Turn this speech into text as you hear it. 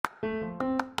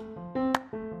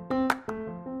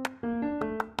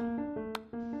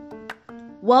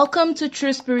Welcome to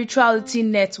True Spirituality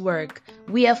Network.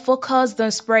 We are focused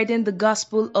on spreading the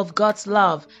gospel of God's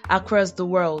love across the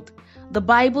world. The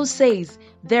Bible says,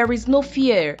 "There is no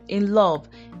fear in love,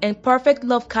 and perfect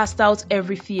love casts out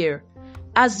every fear."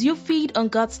 As you feed on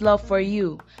God's love for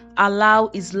you, allow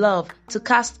His love to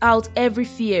cast out every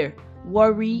fear,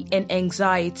 worry, and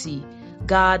anxiety.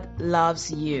 God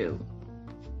loves you.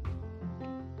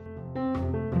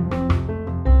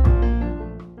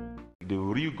 The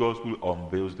real gospel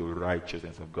unveils the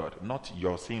righteousness of God, not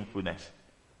your sinfulness.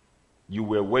 You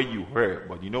were where you were,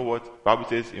 but you know what? The Bible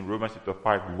says in Romans chapter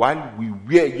 5, while we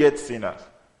were yet sinners,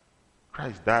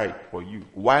 Christ died for you.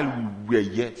 While we were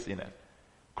yet sinners.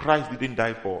 Christ didn't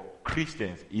die for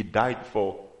Christians. He died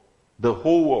for the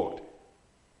whole world.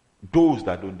 Those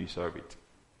that don't deserve it.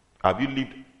 Have you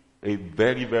lived a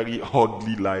very, very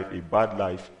ugly life, a bad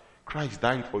life? Christ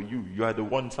died for you. You are the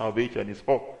one salvation is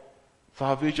for.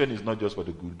 Salvation is not just for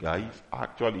the good guys.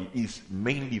 Actually, it's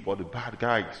mainly for the bad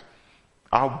guys.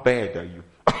 How bad are you?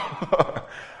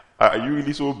 Are you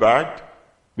really so bad?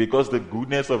 Because the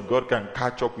goodness of God can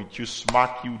catch up with you,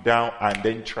 smack you down, and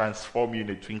then transform you in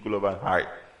a twinkle of an eye.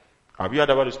 Have you heard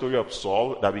about the story of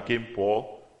Saul that became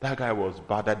Paul? That guy was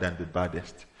badder than the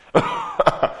baddest.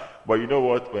 But you know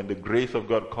what? When the grace of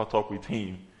God caught up with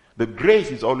him, the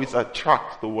grace is always a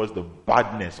track towards the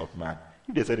badness of man.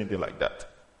 If they said anything like that.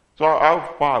 So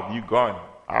how far have you gone?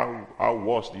 How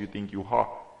worse do you think you are?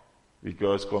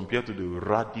 Because compared to the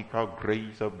radical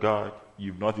grace of God,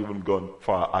 you've not even gone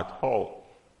far at all.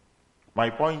 My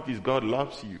point is, God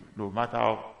loves you, no matter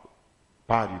how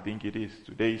bad you think it is.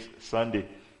 Today is Sunday.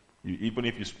 Even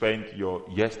if you spent your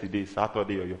yesterday,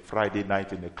 Saturday, or your Friday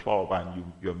night in the club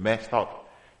and you're messed up,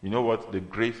 you know what? The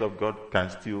grace of God can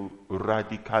still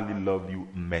radically love you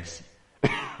messy.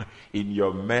 In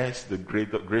your mess, the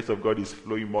grace of God is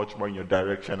flowing much more in your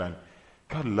direction, and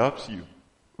God loves you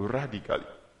radically.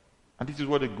 And this is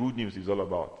what the good news is all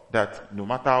about. That no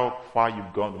matter how far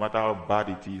you've gone, no matter how bad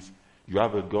it is, you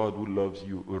have a God who loves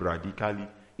you radically.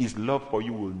 His love for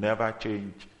you will never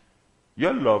change.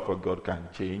 Your love for God can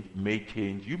change, may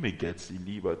change. You may get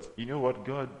silly, but you know what?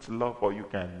 God's love for you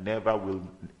will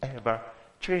ever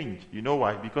change. You know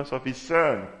why? Because of His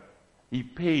Son. He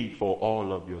paid for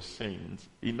all of your sins.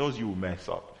 He knows you will mess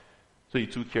up. So He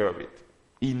took care of it.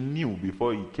 He knew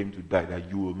before He came to die that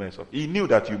you will mess up. He knew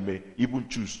that you may even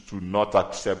choose to not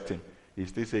accept Him. He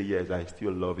still say, yes, I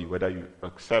still love you, whether you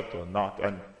accept or not.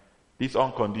 And this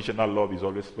unconditional love is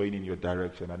always flowing in your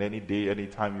direction. And any day,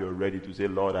 anytime you're ready to say,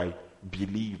 Lord, I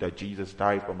believe that Jesus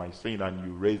died for my sin, and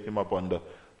you raised Him up on the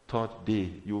third day,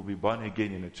 you will be born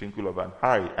again in a twinkle of an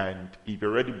eye. And if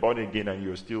you're already born again and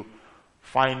you're still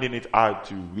finding it hard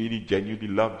to really genuinely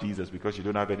love Jesus because you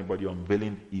don't have anybody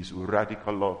unveiling His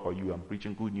radical love for you, I'm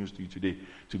preaching good news to you today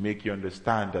to make you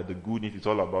understand that the good news is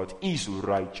all about His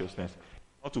righteousness,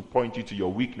 not to point you to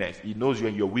your weakness. He knows you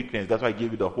in your weakness. That's why He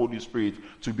gave you the Holy Spirit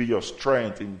to be your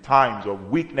strength in times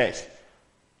of weakness.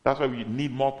 That's why we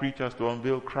need more preachers to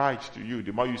unveil Christ to you.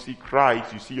 The more you see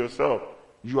Christ, you see yourself.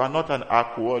 You are not an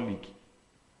alcoholic.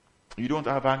 You don't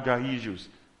have anger issues.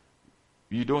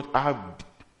 You don't have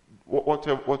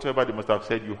whatever they must have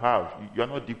said you have. You are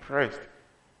not depressed.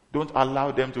 Don't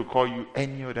allow them to call you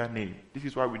any other name. This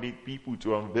is why we need people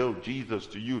to unveil Jesus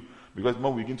to you. Because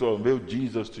when we begin to unveil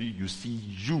Jesus to you, you see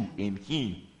you in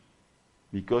Him.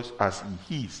 Because as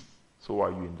He is, so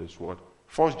are you in this world.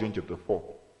 1 John chapter 4.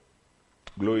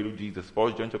 Glory to Jesus.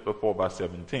 1 John chapter 4 verse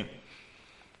 17.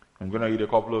 I'm going to read a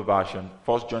couple of versions.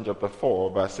 1 John chapter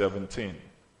 4 verse 17.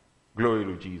 Glory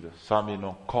to Jesus. 1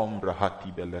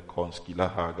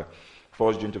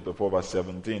 John chapter 4 verse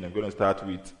 17. I'm going to start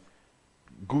with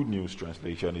Good News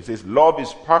Translation. It says, love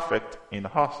is perfect in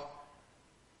us,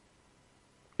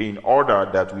 in order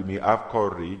that we may have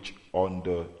courage on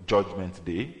the judgment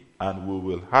day, and we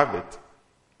will have it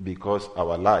because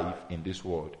our life in this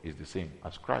world is the same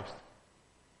as Christ.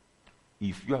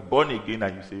 If you are born again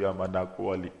and you say I'm an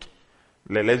alcoholic,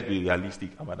 let's be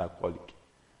realistic, I'm an alcoholic.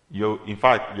 In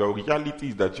fact, your reality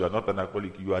is that you are not an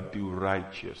alcoholic, you are the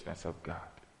righteousness of God.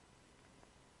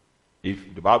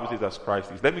 If the Bible says as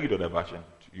Christ is, let me read the version.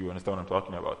 You understand what I'm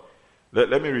talking about?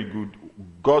 Let me read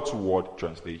God's Word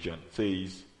translation. It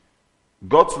says,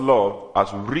 God's love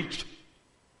has reached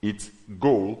its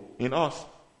goal in us.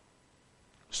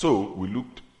 So we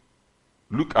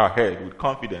look ahead with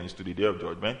confidence to the day of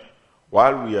judgment.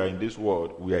 While we are in this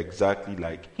world, we are exactly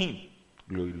like Him.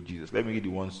 Glory to Jesus. Let me read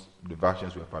the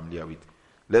versions we are familiar with.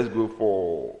 Let's go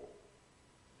for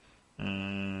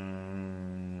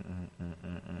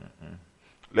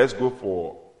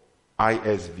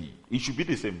ISV. It should be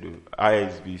the same though.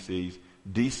 ISV says,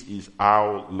 this is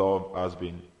how love has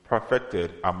been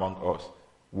perfected among us.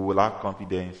 We will have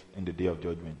confidence in the day of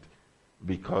judgment.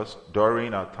 Because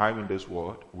during our time in this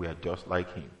world, we are just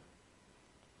like him.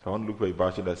 So I want to look for a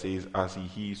version that says, as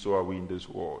he is, so are we in this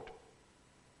world.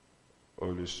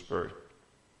 Holy Spirit.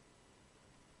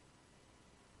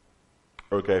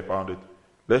 Okay, I found it.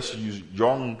 Let's use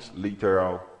Young's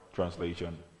literal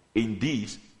translation. In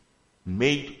this,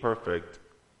 made perfect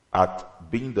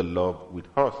at being the love with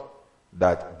us,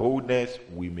 that boldness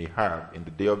we may have in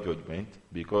the day of judgment,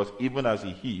 because even as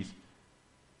he is,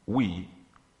 we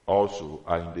also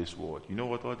are in this world. You know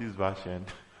what, all these versions,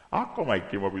 how come I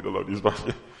came up with all of these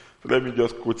versions? So let me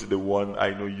just quote the one I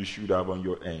know you should have on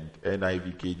your end.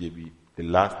 NIV, KJV. The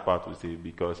last part will say,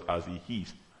 because as he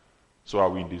is, so are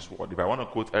we in this world. If I want to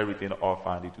quote everything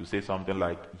offhand, it will say something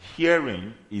like,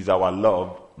 herein is our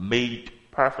love made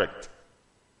perfect.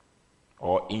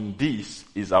 Or in this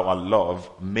is our love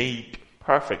made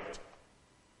perfect.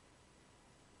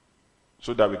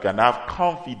 So that we can have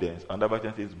confidence, and the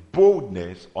version says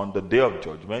boldness on the day of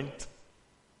judgment,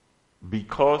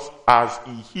 because as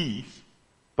he is,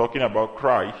 talking about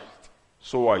Christ,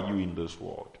 so are you in this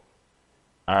world.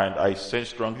 And I sense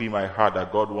strongly in my heart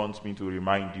that God wants me to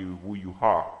remind you who you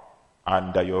are,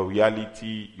 and that your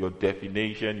reality, your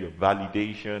definition, your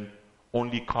validation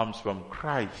only comes from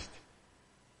Christ.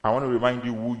 I want to remind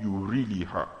you who you really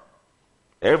are.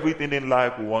 Everything in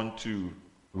life we want to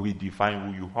redefine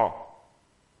who you are.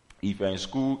 If you're in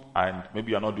school and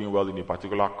maybe you're not doing well in a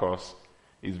particular course,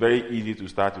 it's very easy to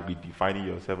start redefining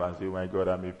yourself and say, oh my God,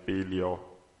 I'm a failure.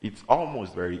 It's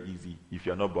almost very easy, if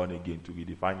you're not born again, to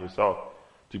redefine yourself,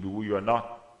 to be who you are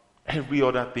not. Every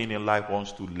other thing in life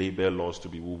wants to label us to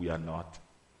be who we are not.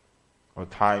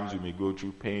 At times you may go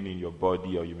through pain in your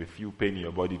body, or you may feel pain in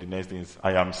your body. The next thing is,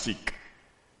 I am sick.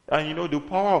 And you know, the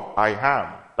power of I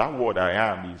am, that word I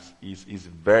am is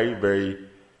very, very,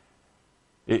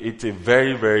 it's a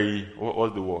very, very,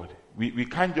 what's the word? We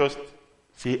can't just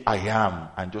say I am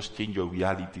and just change your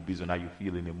reality based on how you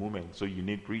feel in a moment. So you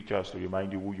need preachers to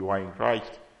remind you who you are in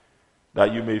Christ.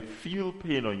 That you may feel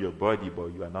pain on your body,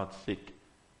 but you are not sick.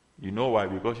 You know why?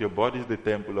 Because your body is the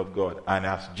temple of God. And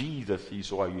as Jesus is,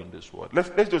 so are you in this world. Let's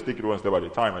just take it one step at a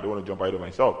time. I don't want to jump ahead of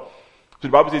myself. So the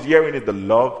Bible says, herein is the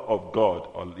love of God,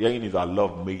 or herein is our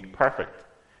love made perfect.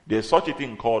 There's such a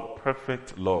thing called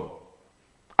perfect love.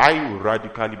 I will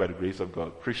radically, by the grace of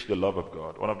God, preach the love of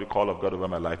God. One of the call of God over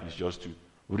my life is just to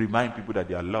remind people that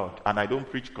they are loved. And I don't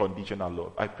preach conditional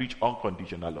love. I preach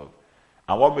unconditional love.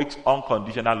 And what makes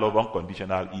unconditional love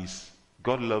unconditional is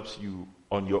God loves you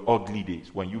on your ugly days,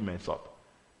 when you mess up,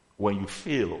 when you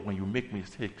fail, when you make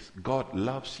mistakes. God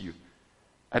loves you.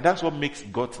 And that's what makes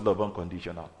God's love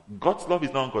unconditional. God's love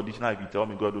is not unconditional if you tell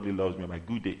me God only loves me on my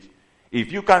good days.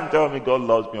 If you can't tell me God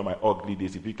loves me on my ugly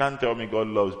days, if you can't tell me God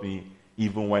loves me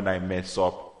even when I mess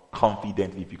up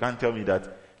confidently, if you can't tell me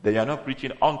that, then you're not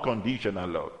preaching unconditional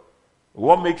love.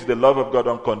 What makes the love of God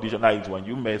unconditional is when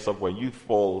you mess up, when you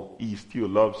fall, he still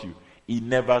loves you. He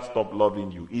never stopped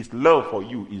loving you. His love for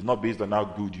you is not based on how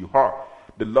good you are.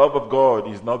 The love of God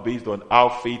is not based on how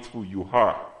faithful you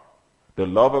are. The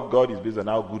love of God is based on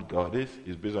how good God is.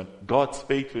 It's based on God's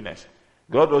faithfulness.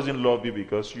 God doesn't love you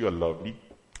because you are lovely,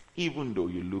 even though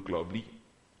you look lovely.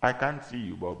 I can't see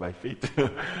you, but by faith.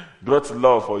 God's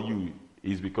love for you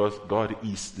is because God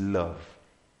is love.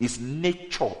 His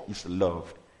nature is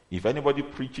love. If anybody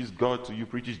preaches God to you,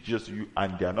 preaches Jesus to you,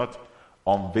 and they are not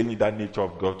unveiling that nature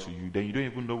of God to you, then you don't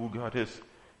even know who God is.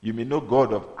 You may know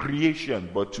God of creation,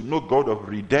 but to know God of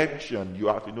redemption, you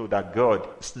have to know that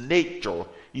God's nature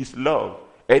is love.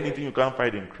 Anything you can't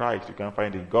find in Christ, you can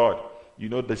find in God. You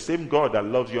know, the same God that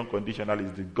loves you unconditionally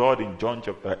is the God in John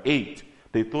chapter 8.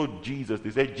 They told Jesus,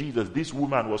 they said, Jesus, this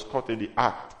woman was caught in the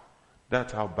act.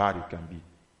 That's how bad it can be.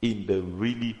 In the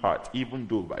really heart. Even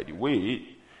though, by the way,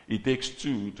 it takes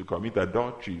two to commit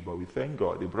adultery, but we thank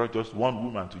God they brought just one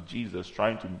woman to Jesus,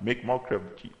 trying to make mockery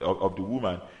of the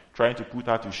woman, trying to put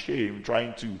her to shame,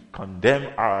 trying to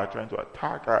condemn her, trying to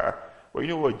attack her. But you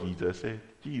know what Jesus said?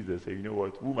 Jesus said, you know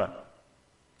what, woman,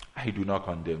 I do not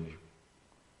condemn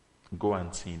you. Go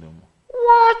and sin no more.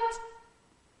 What?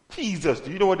 Jesus,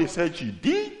 do you know what they said she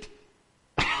did?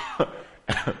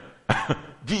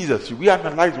 Jesus, should we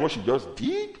analyze what she just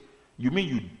did? You mean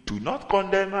you do not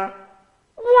condemn her?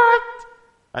 What?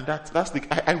 And that's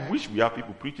the. I wish we have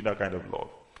people preaching that kind of love.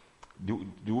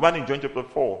 The woman in John chapter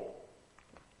 4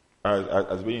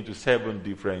 has been into 7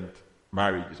 different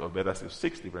marriages, or better say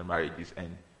 6 different marriages,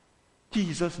 and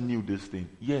Jesus knew this thing.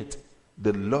 Yet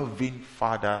the loving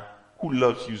Father who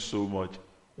loves you so much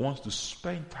wants to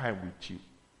spend time with you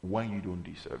when you don't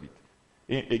deserve it.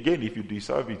 Again, if you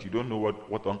deserve it, you don't know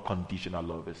what unconditional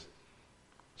love is.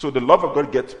 So the love of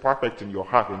God gets perfect in your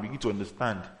heart and begin to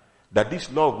understand that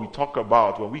this love we talk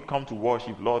about when we come to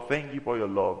worship, Lord, thank you for your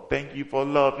love. Thank you for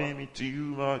loving me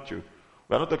too much.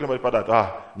 We're not talking about the fact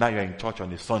that, now you're in church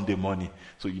on a Sunday morning,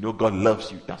 so you know God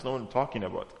loves you. That's not what I'm talking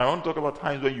about. I want to talk about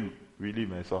times when you really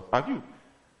mess up. Have you?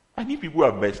 I need people who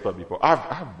have messed up before.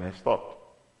 I've messed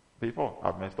up before.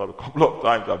 I've messed up a couple of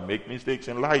times. I've made mistakes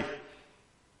in life.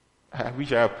 I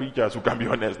wish I have preachers who can be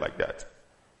honest like that.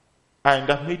 And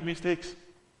I've made mistakes.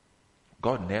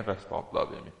 God never stopped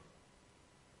loving me.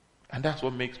 And that's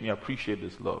what makes me appreciate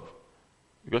this love.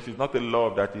 Because it's not a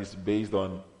love that is based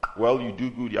on, well, you do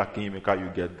good,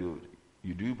 you get good.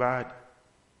 You do bad,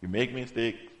 you make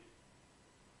mistakes,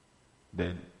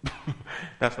 then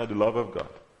that's not the love of God.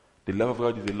 The love of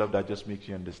God is a love that just makes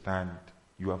you understand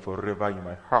you are forever in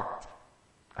my heart,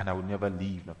 and I will never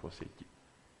leave nor forsake you.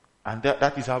 And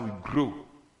that is how we grow.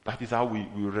 That is how we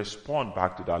respond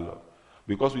back to that love.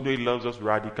 Because we know He loves us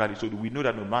radically, so we know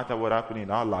that no matter what happens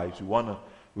in our lives, we want to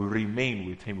remain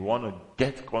with Him. We want to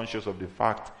get conscious of the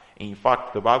fact. In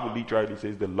fact, the Bible literally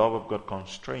says the love of God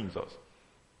constrains us.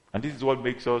 And this is what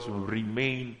makes us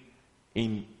remain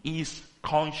in His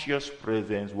conscious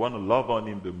presence. We want to love on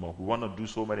Him the more. We want to do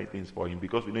so many things for Him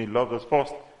because we know He loves us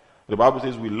first. The Bible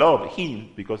says we love Him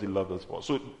because He loved us first.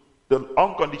 So the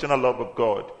unconditional love of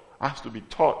God has to be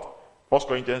taught. 1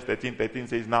 Corinthians 13:13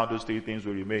 says, now those three things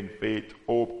will remain: faith,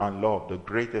 hope, and love. The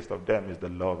greatest of them is the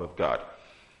love of God.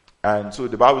 And so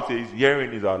the Bible says,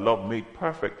 herein is our love made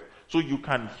perfect. So you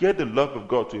can hear the love of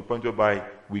God to a point whereby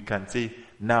we can say,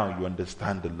 now you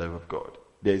understand the love of God.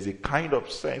 There is a kind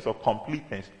of sense of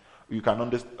completeness you can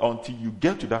understand until you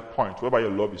get to that point whereby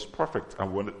your love is perfect.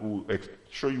 And we'll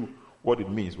show you what it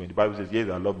means when the Bible says, yes,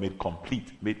 our love made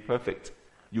complete, made perfect.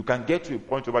 You can get to a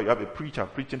point whereby you have a preacher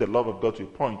preaching the love of God to a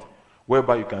point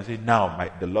whereby you can say, now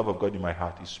the love of God in my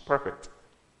heart is perfect.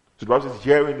 So the Bible says,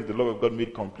 herein is the love of God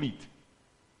made complete.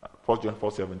 1 John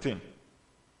 4:17.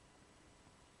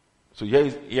 So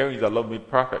here is our love made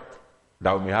perfect,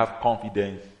 that we may have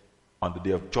confidence on the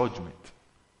day of judgment.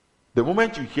 The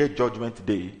moment you hear judgment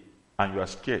day and you are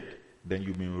scared, then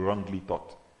you've been wrongly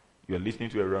taught. You are listening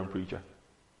to a wrong preacher.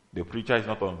 The preacher is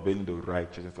not unveiling the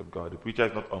righteousness of God. The preacher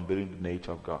is not unveiling the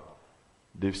nature of God.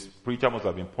 The preacher must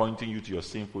have been pointing you to your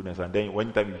sinfulness, and then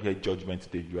anytime you hear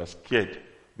judgment day, you are scared.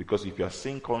 Because if you are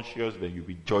sin conscious, then you'll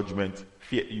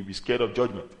be scared of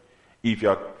judgment. If you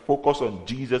are focused on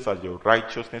Jesus as your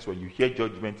righteousness, when you hear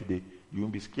judgment day, you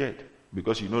won't be scared.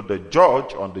 Because you know the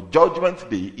judge on the judgment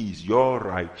day is your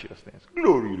righteousness.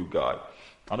 Glory to God.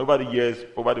 And over the years,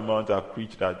 over the months, I've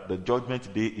preached that the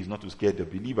judgment day is not to scare the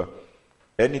believer.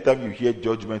 Anytime you hear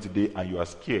judgment day and you are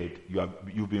scared,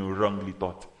 you've been wrongly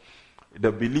taught. For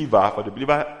the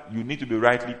believer, you need to be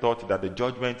rightly taught that the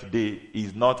judgment day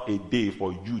is not a day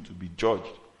for you to be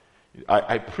judged.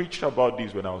 I preached about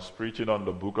this when I was preaching on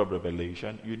the book of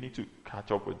Revelation. You need to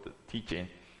catch up with the teaching.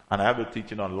 And I have a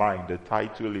teaching online. The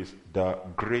title is The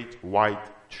Great White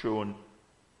Throne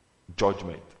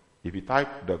Judgment. If you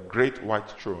type The Great White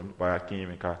Throne by Akin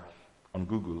Yemeka on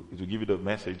Google, it will give you the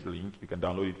message link. You can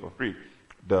download it for free.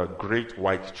 The Great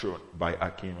White Throne by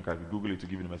Akin Yemeka. If you Google it, to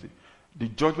give you the message. The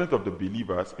judgment of the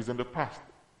believers is in the past.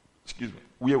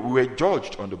 We were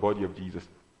judged on the body of Jesus,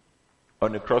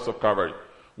 on the cross of Calvary.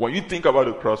 When you think about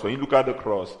the cross, when you look at the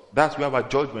cross, that's where our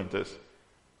judgment is.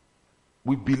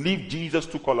 We believe Jesus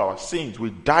took all our sins. We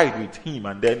died with Him,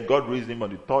 and then God raised Him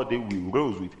on the third day. We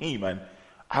rose with Him, and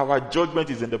our judgment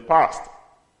is in the past.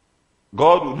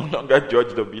 God will no longer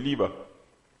judge the believer.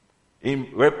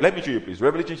 Let me show you, please.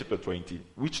 Revelation chapter 20,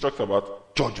 which talks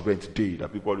about judgment day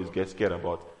that people always get scared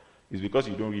about. Is because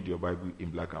you don't read your Bible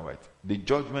in black and white. The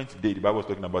judgment day the Bible is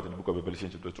talking about in the book of Revelation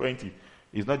chapter 20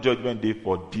 is not judgment day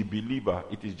for the believer.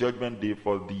 It is judgment day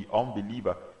for the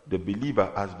unbeliever. The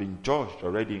believer has been judged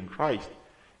already in Christ.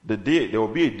 There will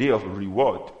be a day of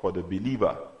reward for the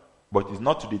believer, but it's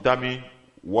not to determine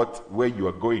where you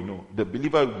are going. No, the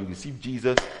believer, you receive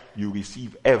Jesus, you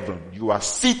receive heaven. You are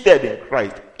seated in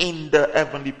Christ in the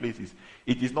heavenly places.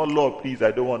 It is not, Lord, please,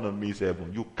 I don't want to miss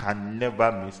heaven. You can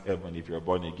never miss heaven if you're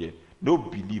born again. No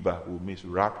believer will miss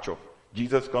rapture.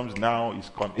 Jesus comes now, he's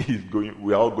going,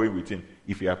 we are all going with Him.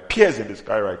 If He appears in the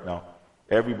sky right now,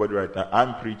 everybody right now,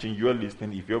 I'm preaching, you're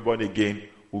listening, if you're born again,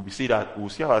 we'll see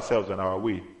ourselves on our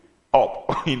way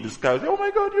up in the sky. Say, oh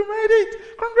my God, you made it!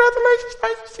 Congratulations,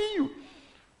 nice to see you.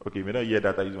 Okay, may not hear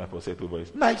that I use my falsetto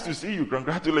voice. Nice to see you,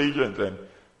 congratulations. And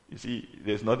you see,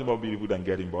 there's nothing more beautiful than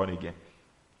getting born again.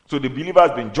 So the believer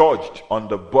has been judged on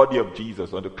the body of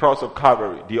Jesus, on the cross of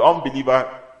Calvary. The unbeliever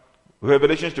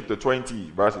Revelation chapter 20,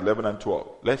 verse 11 and 12.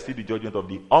 Let's see the judgment of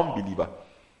the unbeliever.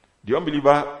 The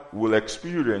unbeliever will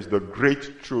experience the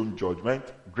great throne judgment,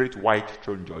 great white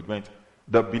throne judgment.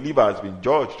 The believer has been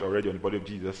judged already on the body of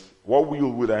Jesus. What we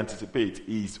will anticipate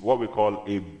is what we call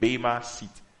a Bema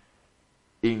seat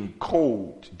in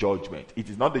cold judgment. It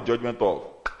is not the judgment of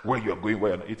where you are going,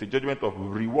 where you're not. It's a judgment of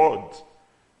rewards.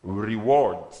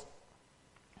 Rewards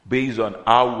based on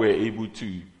how we're able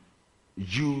to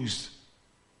use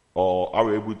or are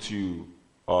we able to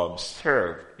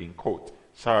serve, in quote,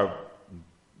 serve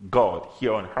God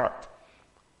here on earth.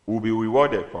 We'll be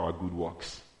rewarded for our good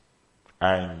works.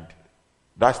 And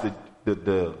that's the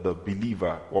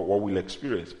believer, what we'll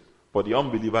experience. For the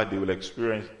unbeliever, they will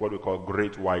experience what we call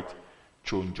great white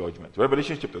throne judgment.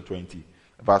 Revelation chapter 20,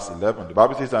 verse 11. The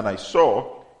Bible says, "And I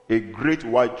saw a great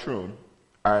white throne,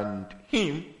 and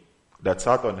him that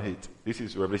sat on it." This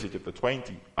is Revelation chapter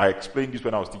 20. I explained this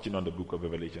when I was teaching on the book of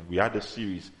Revelation. We had a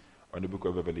series on the book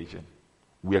of Revelation.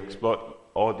 We explored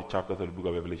all the chapters of the book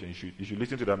of Revelation. You should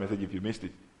listen to that message if you missed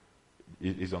it.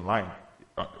 It's online.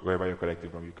 Wherever you're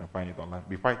collected from, you can find it online.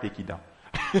 Before I take it down.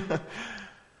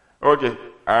 Okay,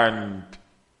 and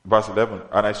verse 11.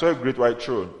 "And I saw a great white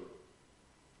throne,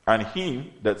 and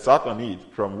him that sat on it,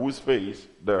 from whose face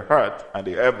the earth and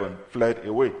the heaven fled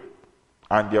away.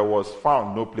 And there was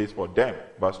found no place for them."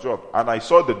 Verse 12. "And I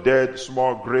saw the dead,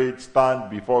 small, great, stand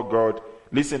before God."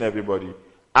 Listen, everybody.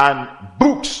 "And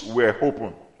books were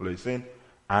opened." Listen.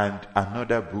 "And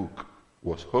another book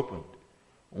was opened,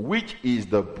 which is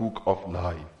the book of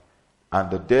life.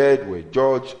 And the dead were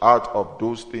judged out of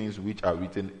those things which are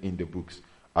written in the books,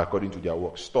 according to their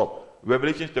works." Stop.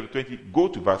 Revelation chapter 20, go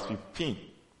to verse 15.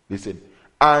 Listen.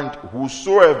 "And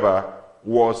whosoever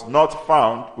was not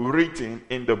found written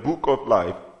in the book of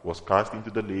life was cast into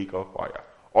the lake of fire."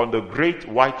 On the great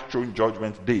white throne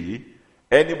judgment day,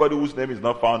 anybody whose name is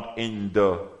not found in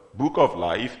the book of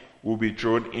life will be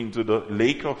thrown into the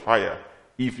lake of fire.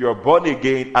 If you're born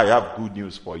again, I have good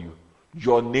news for you.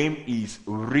 Your name is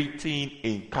written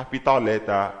in capital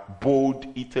letter,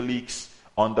 bold, italics,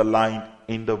 underlined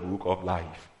in the book of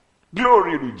life.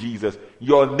 Glory to Jesus.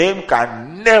 Your name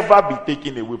can never be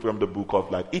taken away from the book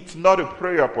of life. It's not a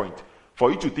prayer point.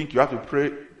 For you to think you have to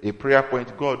pray a prayer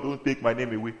point, "God, don't take my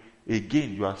name away."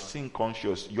 Again, you are sin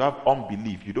conscious. You have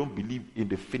unbelief. You don't believe in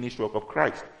the finished work of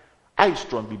Christ. I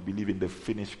strongly believe in the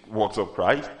finished works of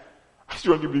Christ. I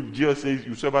strongly believe Jesus says,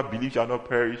 "Whosoever believes shall not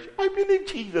perish." I believe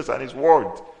Jesus and his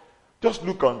word. Just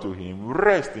look unto him.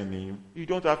 Rest in him. You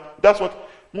don't have... That's what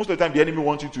most of the time the enemy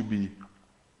wants you to be.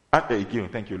 And again,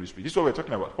 thank you, Holy Spirit. This is what we're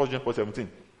talking about. 1 John 4:17.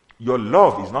 Your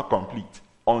love is not complete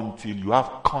until you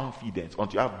have confidence,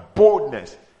 until you have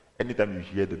boldness. Anytime you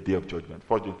hear the day of judgment.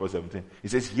 1 John 4:17. It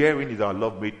says, "Herein is our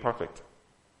love made perfect."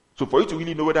 So for you to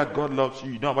really know whether God loves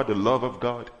you, you know about the love of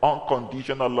God,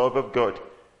 unconditional love of God.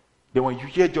 Then when you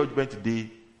hear judgment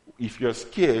day, if you're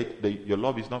scared that your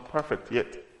love is not perfect yet,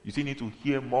 you still need to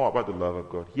hear more about the love of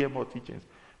God, hear more teachings.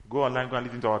 Go online, go and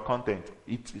listen to our content.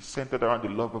 It's centered around the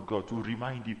love of God to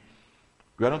remind you.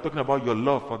 We are not talking about your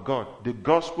love for God. The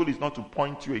gospel is not to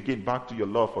point you again back to your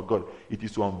love for God. It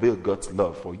is to unveil God's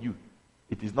love for you.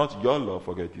 It is not your love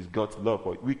for God, it is God's love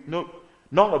for you.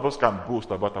 None of us can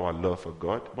boast about our love for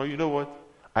God, but you know what?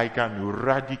 I can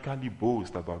radically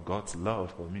boast about God's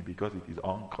love for me because it is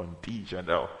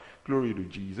unconditional. Glory to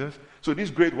Jesus. So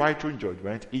this great white throne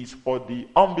judgment is for the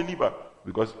unbeliever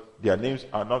because their names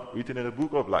are not written in the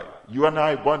book of life. You and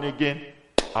I, born again,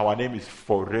 our name is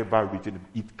forever written.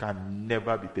 It can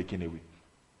never be taken away.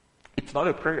 It's not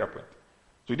a prayer point.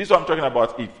 So this is what I'm talking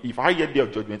about. If I hear day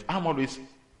of judgment, I'm always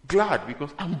glad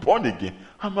because I'm born again.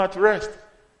 I'm at rest.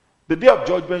 The day of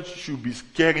judgment should be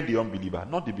scaring the unbeliever,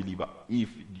 not the believer. If,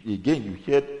 again, you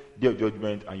hear day of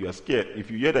judgment and you are scared,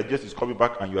 if you hear that Jesus is coming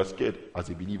back and you are scared as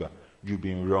a believer, you've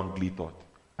been wrongly taught.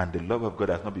 And the love of God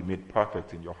has not been made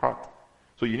perfect in your heart.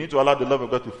 So you need to allow the love of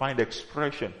God to find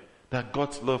expression that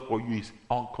God's love for you is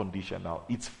unconditional.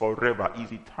 It's forever.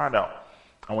 It's eternal.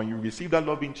 And when you receive that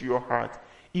love into your heart,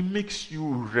 it makes you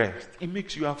rest. It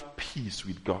makes you have peace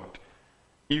with God.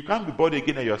 If you can't be born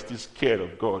again and you're still scared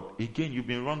of God, again, you've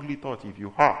been wrongly taught if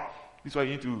you are. This is why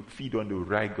you need to feed on the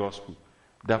right gospel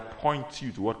that points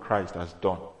you to what Christ has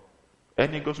done.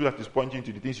 Any gospel that is pointing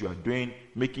to the things you are doing,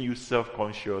 making you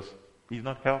self-conscious, is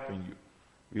not helping you.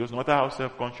 Because no matter how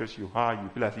self-conscious you are, you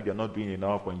feel as if you're not doing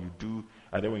enough when you do.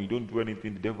 And then when you don't do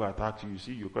anything, the devil attacks you. You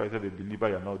see, you call yourself a believer,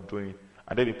 you're not doing.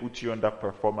 And then they put you on that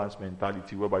performance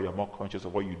mentality whereby you're more conscious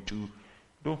of what you do.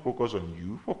 Don't focus on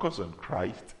you, focus on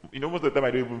Christ. Most of the time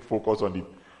I don't even focus on the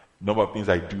number of things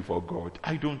I do for God.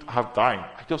 I don't have time.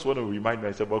 I just want to remind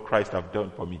myself what Christ has done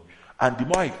for me. And the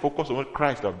more I focus on what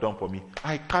Christ have done for me,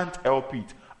 I can't help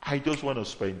it. I just want to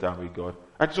spend time with God.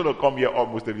 I just want to come here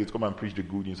almost every day to come and preach the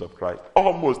good news of Christ.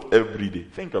 Almost every day.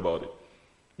 Think about it.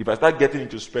 If I start getting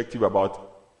introspective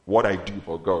about what I do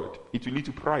for God, it will lead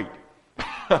to pride.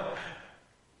 But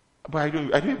I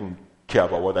don't even care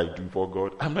about what I do for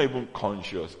God. I'm not even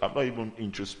conscious. I'm not even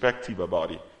introspective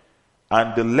about it.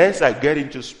 And the less I get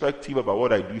introspective about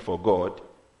what I do for God,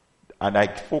 and I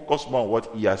focus more on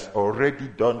what He has already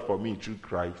done for me through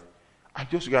Christ, I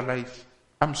just realize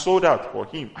I'm sold out for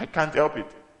Him. I can't help it.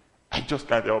 I just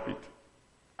can't help it.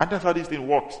 And that's how this thing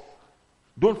works.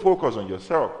 Don't focus on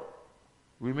yourself.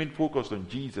 Remain focused on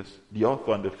Jesus, the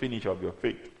author and the finisher of your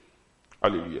faith.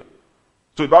 Hallelujah.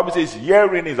 So the Bible says,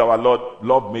 herein is our Lord,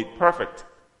 love made perfect.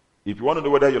 If you want to know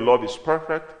whether your love is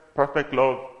perfect, perfect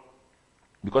love,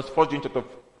 because 1 John chapter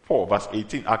 4, verse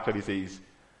 18 actually says,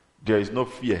 there is no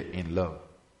fear in love.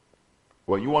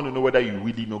 When you want to know whether you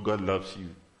really know God loves you,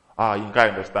 you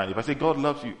can't understand. If I say God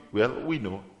loves you, well, we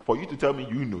know. For you to tell me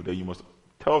you know, then you must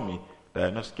tell me that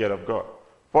I'm not scared of God.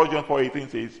 1 John 4:18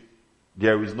 says,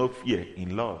 there is no fear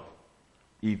in love.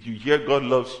 If you hear God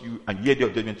loves you and you hear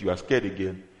the judgment, you are scared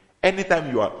again.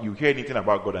 Anytime you hear anything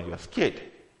about God and you are scared,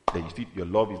 then you see your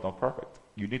love is not perfect.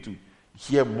 You need to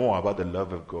hear more about the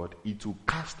love of God. It will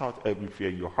cast out every fear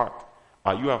in your heart.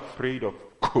 Are you afraid of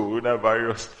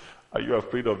coronavirus? Are you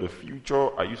afraid of the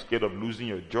future? Are you scared of losing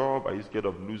your job? Are you scared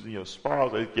of losing your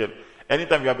spouse? Are you scared?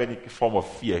 Anytime you have any form of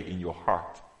fear in your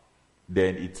heart,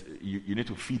 then you need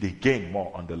to feed again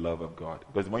more on the love of God.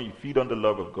 Because when you feed on the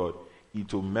love of God,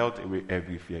 it will melt away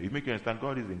every fear. It makes you understand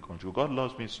God is in control. God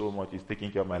loves me so much. He's taking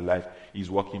care of my life.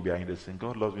 He's working behind the scene.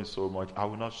 God loves me so much. I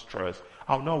will not stress.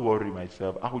 I will not worry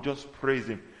myself. I will just praise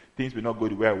Him. Things will not go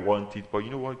the way I want it. But you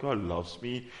know what? God loves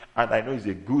me. And I know He's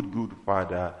a good, good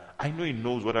Father. I know He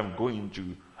knows what I'm going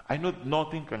through. I know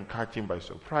nothing can catch Him by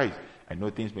surprise. I know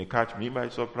things may catch me by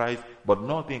surprise, but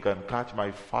nothing can catch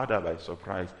my Father by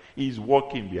surprise. He's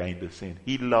working behind the scene.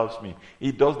 He loves me.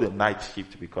 He does the night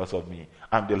shift because of me.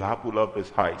 I'm the apple of His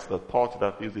eyes, the thought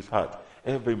that fills His heart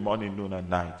every morning, noon, and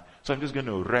night. So I'm just going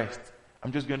to rest.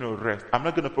 I'm just going to rest. I'm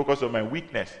not going to focus on my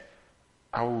weakness.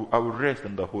 I will rest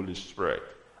in the Holy Spirit.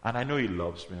 And I know He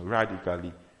loves me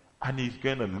radically. And He's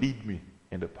going to lead me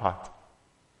in the path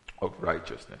of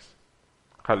righteousness.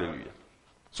 Hallelujah.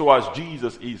 So as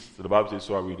Jesus is, the Bible says,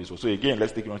 so are we this way. So again,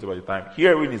 let's take it one step at a time.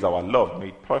 Herein is our love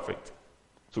made perfect.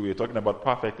 So we are talking about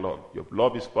perfect love. Your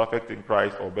love is perfect in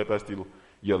Christ, or better still,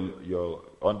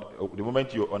 the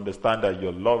moment you understand that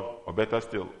your love, or better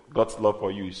still, God's love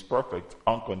for you is perfect,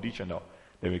 unconditional,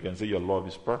 then we can say your love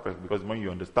is perfect. Because when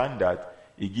you understand that,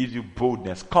 it gives you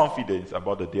boldness, confidence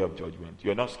about the day of judgment.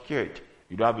 You're not scared.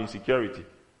 You don't have insecurity.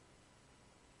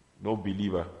 No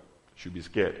believer should be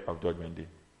scared of judgment day.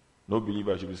 No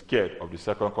believer should be scared of the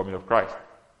second coming of Christ.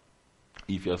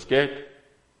 If you're scared,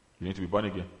 you need to be born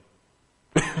again.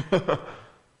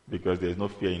 Because there is no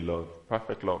fear in love.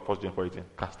 Perfect love, 1 John 4:18,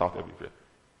 cast out every fear.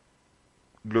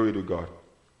 Glory to God.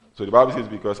 So the Bible says,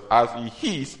 because as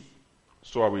He is,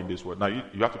 so are we in this world. Now you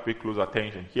have to pay close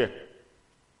attention here.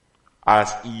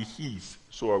 As He is,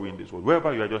 so are we in this world.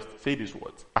 Wherever you are, just say these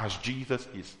words. As Jesus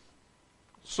is,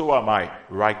 so am I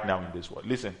right now in this world.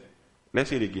 Listen, let's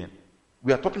say it again.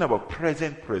 We are talking about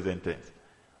present tense.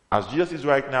 As Jesus is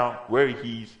right now, where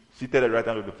He is, seated at the right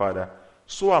hand of the Father,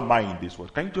 so am I in this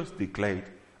world. Can you just declare it?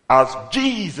 As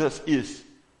Jesus is,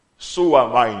 so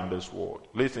am I in this world.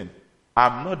 Listen,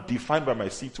 I'm not defined by my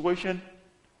situation.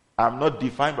 I'm not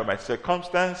defined by my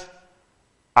circumstance.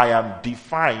 I am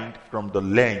defined from the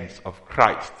lens of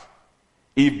Christ.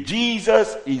 If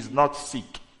Jesus is not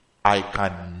sick, I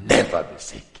can never be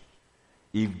sick.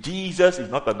 If Jesus is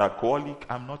not an alcoholic,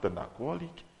 I'm not an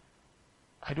alcoholic.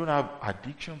 I don't have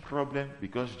addiction problem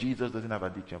because Jesus doesn't have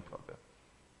addiction problem.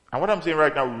 And what I'm saying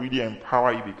right now will really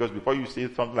empower you, because before you say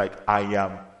something like I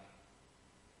am,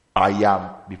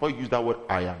 before you use that word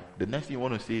I am, the next thing you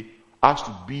want to say has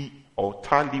to be or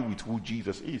tally with who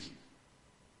Jesus is.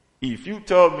 If you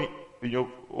tell me,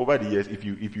 over the years, if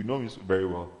you know me very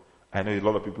well, I know a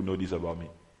lot of people know this about me.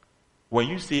 When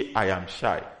you say I am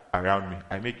shy around me,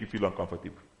 I make you feel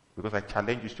uncomfortable because I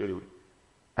challenge you straight away.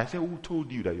 I say, who told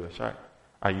you that you are shy?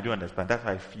 And you don't understand. That's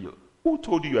how I feel. Who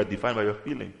told you you are defined by your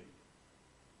feeling?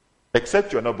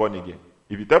 Except you are not born again.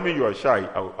 If you tell me you are shy,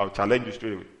 I'll challenge you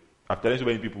straight away. I've challenged so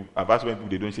many people. I've asked so many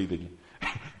people, they don't say it again.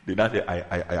 They now say,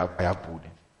 I have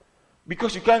boldness.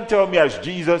 Because you can't tell me as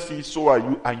Jesus is, so are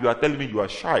you, and you are telling me you are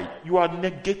shy. You are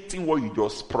negating what you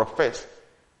just profess.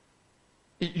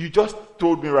 You just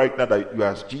told me right now that you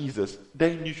are as Jesus.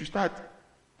 Then you should start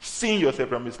seeing yourself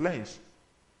from His lens.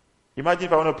 Imagine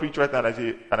if I want to preach right now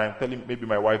and I'm telling maybe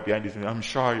my wife behind this, I'm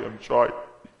shy.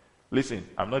 Listen,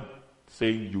 I'm not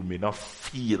saying you may not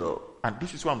feel, and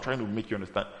this is what I'm trying to make you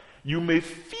understand. You may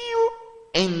feel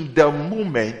in the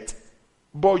moment,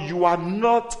 but you are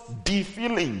not the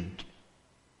feeling.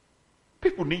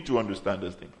 People need to understand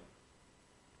this thing.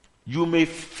 You may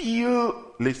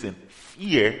feel,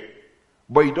 fear,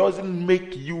 but it doesn't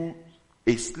make you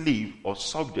a slave or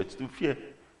subject to fear.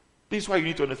 This is why you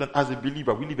need to understand, as a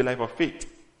believer, we live a life of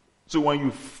faith. So when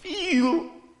you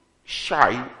feel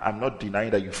shy, I'm not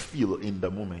denying that you feel in the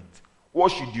moment.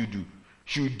 What should you do?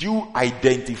 Should you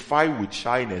identify with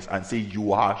shyness and say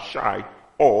you are shy?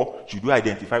 Or should you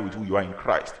identify with who you are in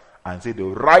Christ and say the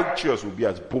righteous will be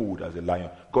as bold as a lion?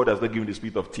 God has not given the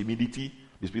spirit of timidity,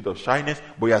 the spirit of shyness,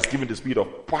 but he has given the spirit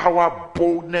of power,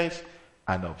 boldness,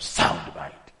 and of sound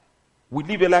mind. We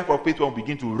live a life of faith when we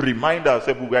begin to remind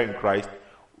ourselves who we are in Christ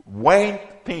when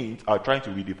things are trying to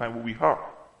redefine who we are.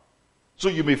 So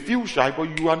you may feel shy,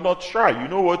 but you are not shy. You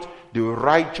know what? The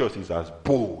righteous is as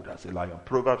bold as a lion.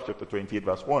 Proverbs chapter 28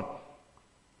 verse 1.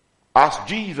 As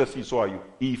Jesus is, so are you.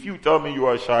 If you tell me you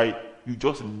are shy, you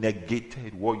just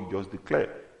negated what you just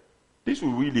declared. This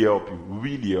will really help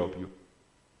you.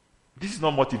 This is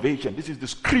not motivation. This is the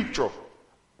scripture.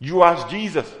 You ask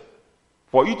Jesus.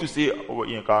 For you to say, oh,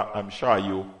 Yinka, I'm shy,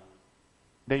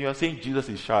 then you are saying Jesus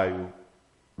is shy,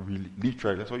 Really,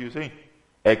 literally, that's what you're saying.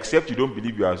 Except you don't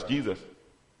believe you ask Jesus.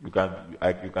 You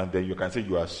can say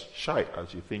you are shy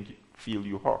as you feel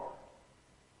you are.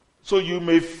 So you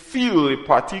may feel a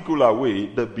particular way,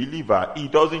 the believer.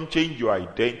 It doesn't change your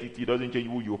identity. It doesn't change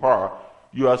who you are.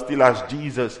 You are still as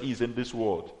Jesus is in this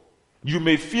world. You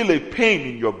may feel a pain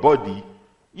in your body.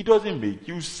 It doesn't make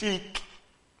you sick.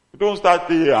 Don't start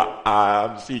there,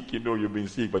 I'm sick. You've been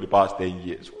sick for the past 10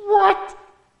 years. What?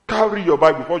 Carry your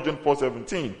Bible before John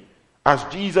 4:17. As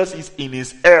Jesus is in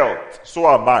his health, so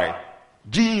am I.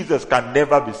 Jesus can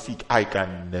never be sick. I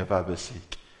can never be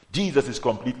sick. Jesus is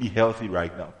completely healthy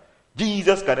right now.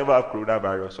 Jesus can never have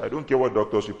coronavirus. So I don't care what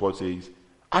doctor's report says.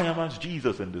 I am as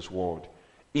Jesus in this world.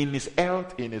 In his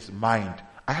health, in his mind,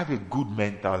 I have a good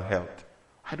mental health.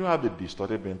 I don't have a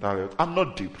distorted mental health. I'm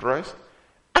not depressed.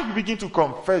 And you begin to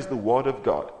confess the word of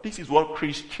God. This is what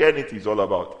Christianity is all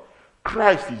about.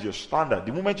 Christ is your standard.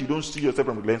 The moment you don't see yourself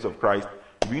from the lens of Christ,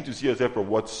 you begin to see yourself from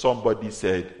what somebody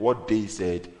said, what they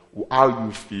said, how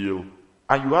you feel.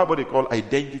 And you have what they call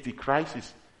identity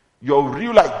crisis. Your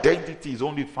real identity is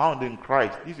only found in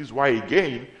Christ. This is why,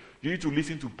 again, you need to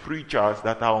listen to preachers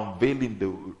that are unveiling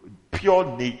the pure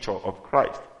nature of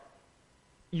Christ.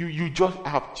 You just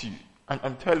have to.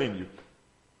 I'm telling you.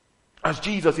 As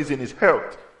Jesus is in his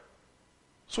health,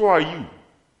 so are you.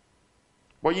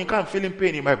 But you can't feel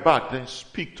pain in my back, then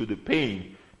speak to the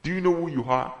pain. Do you know who you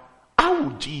are? How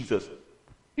would Jesus?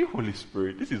 You Holy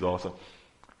Spirit, this is awesome.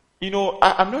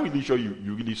 I'm not really sure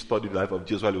you really studied the life of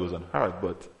Jesus while he was on earth,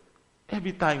 but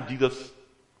every time Jesus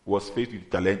was faced with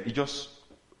talent, he just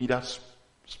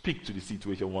speak to the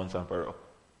situation once and for all.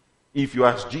 If you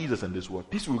ask Jesus in this world,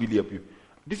 this will really help you.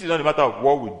 This is not a matter of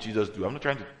what would Jesus do. I'm not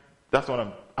trying to, that's what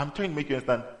I'm trying to make you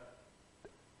understand.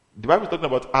 The Bible is talking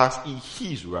about as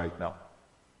he is right now.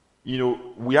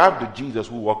 We have the Jesus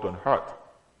who walked on earth.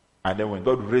 And then when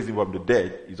God raised him from the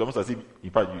dead, it's almost as if, in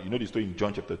fact, you know the story in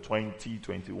John chapter 20,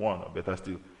 21, or better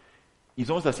still. It's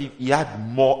almost as if he had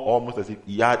more, almost as if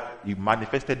he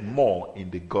manifested more in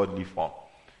the godly form.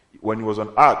 When he was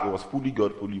on earth, he was fully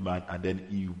God, fully man, and then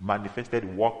he manifested,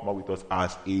 walked more with us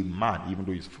as a man, even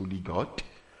though he's fully God.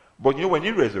 But when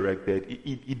he resurrected,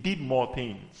 he did more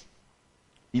things.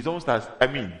 It's almost as,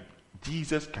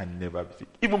 Jesus can never be sick.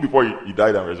 Even before he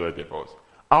died and resurrected for us.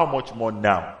 How much more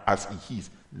now, as he is,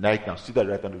 right now, sit at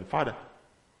the right hand of the Father.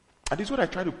 And this is what I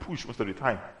try to push most of the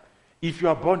time. If you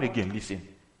are born again, listen,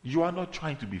 you are not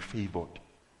trying to be favored.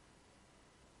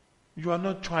 You are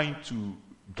not trying to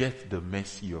get the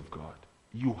mercy of God.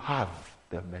 You have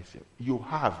the mercy. You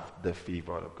have the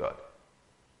favor of God.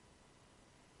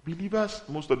 Believers,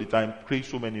 most of the time, pray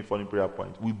so many funny prayer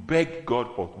points. We beg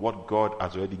God for what God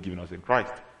has already given us in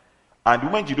Christ. And the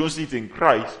moment you don't see it in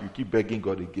Christ, you keep begging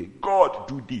God again. God,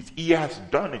 do this. He has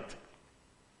done it.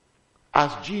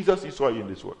 As Jesus is in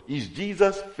this world. Is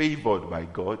Jesus favored by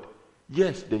God?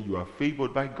 Yes, then you are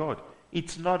favored by God.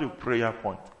 It's not a prayer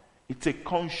point. It's a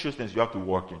consciousness you have to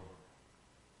walk in.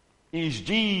 Is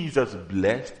Jesus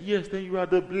blessed? Yes, then you are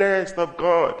the blessed of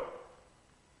God.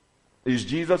 Is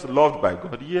Jesus loved by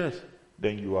God? Yes,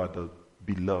 then you are the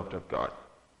beloved of God.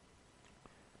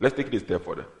 Let's take it a step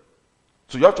further.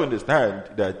 So you have to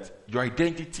understand that your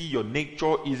identity, your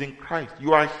nature is in Christ.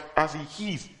 You are as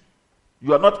he is.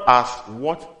 You are not as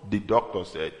what the doctor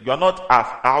said. You are not as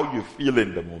how you feel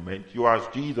in the moment. You are as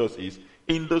Jesus is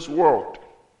in this world.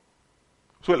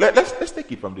 So let's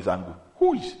take it from this angle.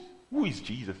 Who is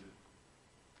Jesus?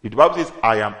 If the Bible says,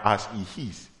 I am as he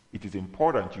is, it is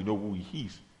important you know who he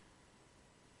is.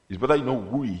 It's better you know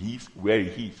who he is, where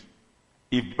he is.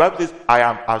 If the Bible says, I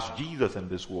am as Jesus in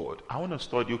this world, I want to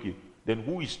study, okay, then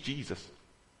who is Jesus?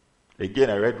 Again,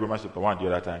 I read Romans chapter 1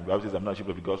 the other time. The Bible says, I'm not ashamed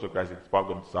of the gospel of Christ, it's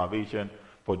power of salvation,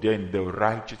 for then the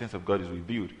righteousness of God is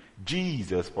revealed.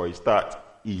 Jesus, for a start,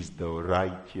 is the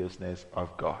righteousness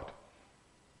of God.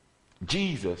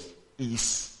 Jesus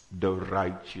is the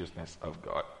righteousness of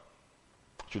God.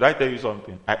 Should I tell you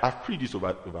something? I've preached this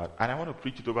over, and I want to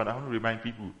preach it over, and I want to remind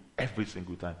people every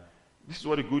single time. This is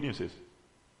what the good news is.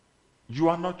 You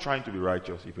are not trying to be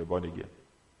righteous if you're born again.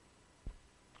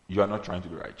 You are not trying to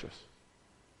be righteous.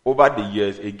 Over the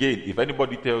years, again, if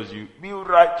anybody tells you, be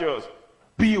righteous,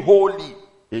 be holy,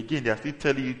 again, they are still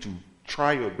telling you to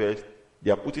try your best.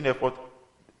 They are putting effort.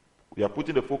 They are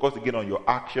putting the focus again on your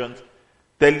actions,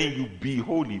 telling you, be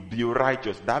holy, be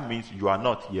righteous. That means you are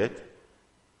not yet.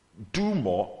 Do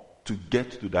more to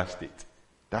get to that state.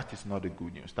 That is not the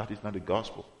good news. That is not the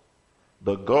gospel.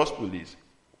 The gospel is,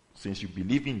 since you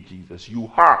believe in Jesus,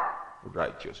 you are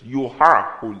righteous. You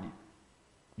are holy.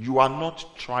 You are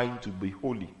not trying to be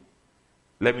holy.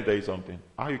 Let me tell you something.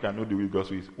 How you can know the real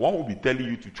gospel is, one will be telling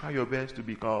you to try your best to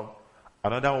become.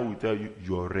 Another one will tell you,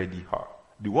 you already are.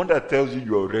 The one that tells you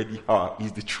you already are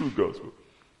is the true gospel.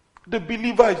 The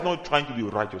believer is not trying to be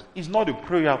righteous. It's not a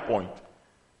prayer point.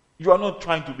 You are not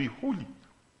trying to be holy.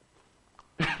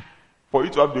 For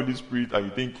you to have the Holy Spirit and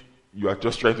you think you are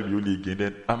just trying to be holy again,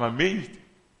 then I'm amazed.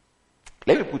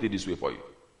 Let me put it this way for you.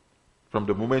 From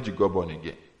the moment you got born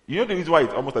again. You know the reason why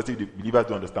it's almost as if the believers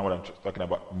don't understand what I'm talking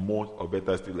about. Most or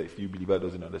better still, like few believers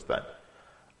doesn't understand.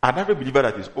 And every believer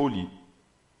that is holy,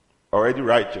 already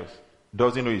righteous,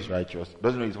 doesn't know he's righteous,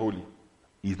 doesn't know he's holy,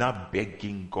 is now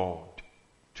begging God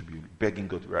to be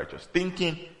righteous.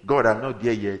 Thinking, God, I'm not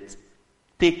there yet.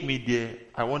 Take me there.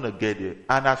 I want to get there.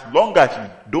 And as long as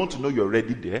you don't know you're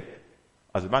already there,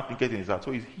 as a man thinketh in his heart,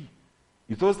 so is he.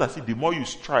 It's also as if the more you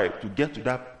strive to get to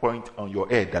that point on your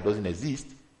head that doesn't exist,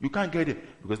 you can't get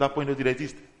it because that point doesn't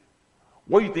exist.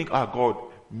 What you think, God,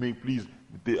 may please,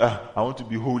 I want to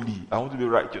be holy, I want to be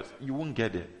righteous. You won't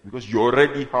get there because you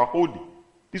already are holy.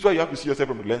 This is why you have to see yourself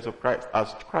from the lens of Christ.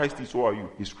 As Christ is, so are you.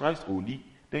 Is Christ holy?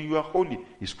 Then you are holy.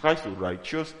 Is Christ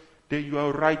righteous? Then you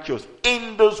are righteous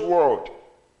in this world.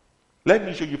 Let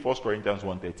me show you 1 Corinthians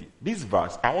 1:30. This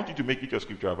verse, I want you to make it your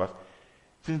scripture verse.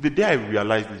 Since the day I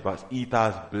realized this verse, it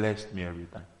has blessed me every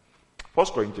time. 1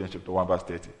 Corinthians chapter 1 verse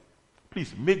 30.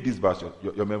 Please make this verse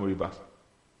your memory verse.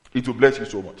 It will bless you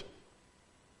so much.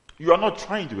 You are not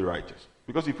trying to be righteous.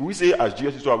 Because if we say, as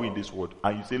Jesus is, so are we in this world,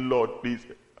 and you say, Lord, please,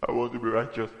 I want to be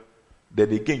righteous,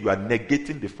 then again you are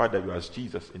negating the fact that you are as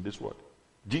Jesus in this world.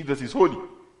 Jesus is holy.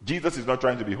 Jesus is not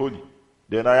trying to be holy.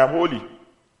 Then I am holy.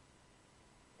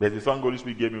 There's a song Holy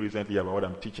Spirit gave me recently about what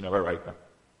I'm teaching about right now.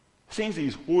 Since he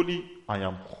is holy, I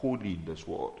am holy in this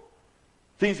world.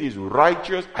 Since he is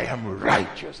righteous, I am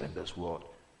righteous in this world.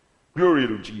 Glory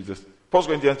to Jesus. 1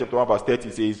 Corinthians chapter 1 verse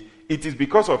 30 says, it is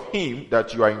because of him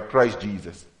that you are in Christ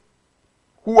Jesus,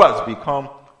 who has become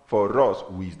for us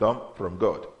wisdom from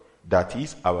God. That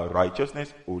is our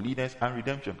righteousness, holiness, and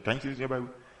redemption. Can you see this in your Bible?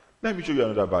 Let me show you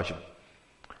another version.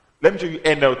 Let me show you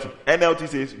NLT. NLT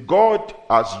says, God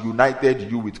has united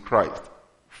you with Christ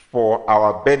for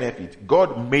our benefit.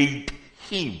 God made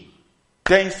him.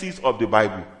 Tenses of the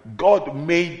Bible. God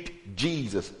made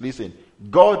Jesus. Listen,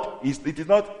 it is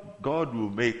not God will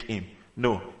make him.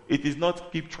 No, it is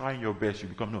not keep trying your best, you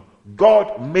become. No.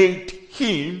 God made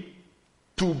him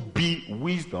to be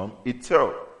wisdom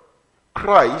itself.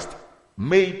 Christ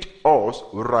made us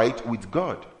right with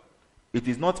God. It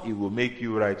is not he will make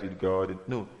you right with God.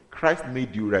 No, Christ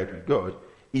made you right with God.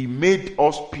 He made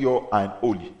us pure and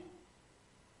holy.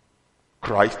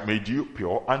 Christ made you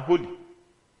pure and holy.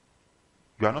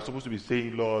 You are not supposed to be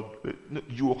saying, Lord, no,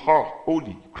 you are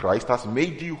holy. Christ has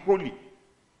made you holy.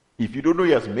 If you don't know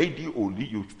he has made you holy,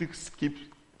 you still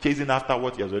keep chasing after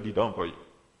what he has already done for you.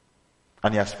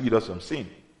 And he has freed us from sin.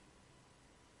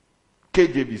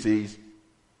 KJV says,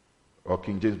 or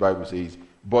King James Bible says,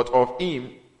 but of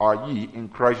him are ye in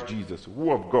Christ Jesus,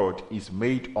 who of God is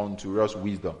made unto us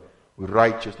wisdom,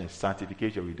 righteousness,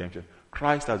 sanctification, redemption.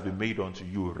 Christ has been made unto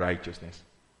you righteousness.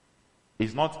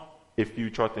 It's not a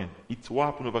future thing. It's what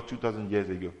happened over 2,000 years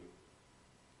ago.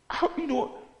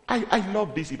 I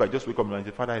love this if I just wake up and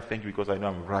say, Father, I thank you because I know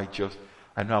I'm righteous.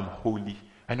 I know I'm holy.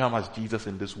 I know I'm as Jesus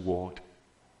in this world.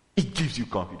 It gives you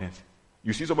confidence.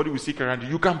 You see somebody who is sick around you,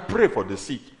 you can pray for the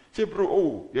sick. Say, bro,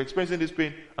 oh, you're experiencing this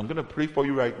pain. I'm going to pray for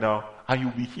you right now and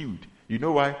you'll be healed. You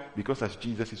know why? Because as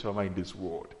Jesus is in this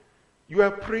world. You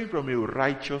are praying from a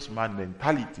righteous man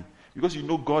mentality. Because you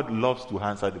know God loves to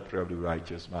answer the prayer of the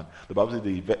righteous man. The Bible says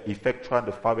the effectual and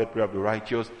the fervent prayer of the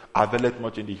righteous availeth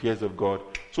much in the ears of God.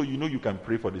 So you know you can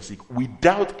pray for the sick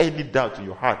without any doubt in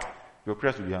your heart. Your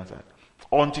prayers will be answered.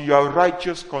 Until you are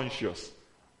righteous conscious,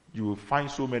 you will find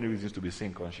so many reasons to be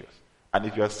sin conscious. And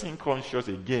if you are sin conscious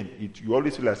again, you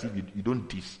always feel as if you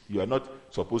don't you are not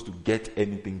supposed to get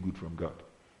anything good from God.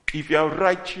 If you are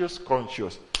righteous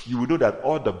conscious, you will know that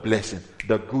all the blessing,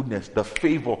 the goodness, the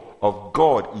favor of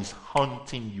God is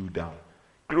hunting you down.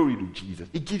 Glory to Jesus.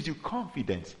 It gives you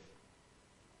confidence.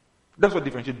 That's what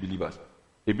differentiates believers.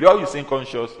 A believer who is sin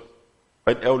conscious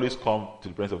will always come to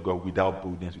the presence of God without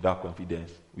boldness, without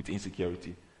confidence, with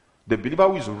insecurity. The believer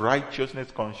who is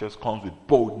righteousness conscious comes with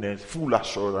boldness, full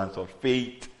assurance of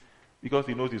faith, because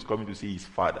he knows he's coming to see his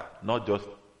Father, not just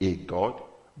a God,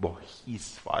 but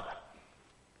his Father.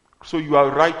 So you are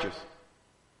righteous.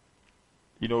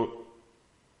 You know,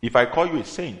 if I call you a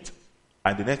saint,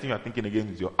 and the next thing you're thinking again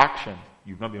is your action,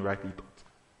 you've not been rightly taught.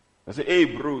 I say, hey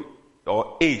bro,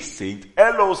 or a saint,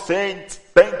 hello saint,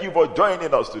 thank you for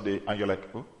joining us today. And you're like,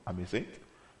 oh, I'm a saint?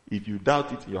 If you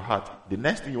doubt it in your heart, the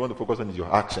next thing you want to focus on is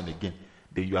your action again.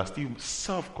 Then you are still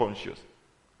self-conscious.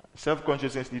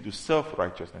 Self-consciousness leads to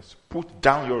self-righteousness. Put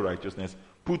down your righteousness.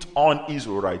 Put on his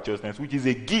righteousness, which is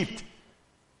a gift.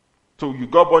 So you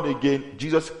got born again,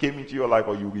 Jesus came into your life,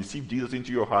 or you receive Jesus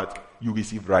into your heart, you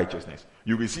receive righteousness.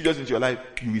 You receive Jesus into your life,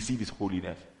 you receive his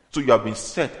holiness. So you have been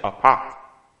set apart.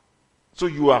 So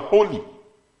you are holy.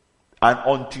 And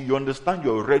until you understand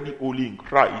you're already holy in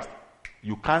Christ,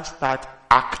 you can't start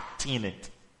acting it.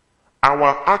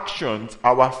 Our actions,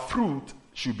 our fruit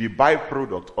should be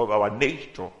byproduct of our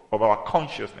nature, of our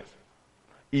consciousness.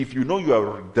 If you know you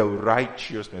are the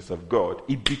righteousness of God,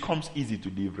 it becomes easy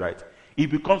to live right. It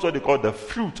becomes what they call the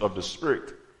fruit of the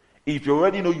Spirit. If you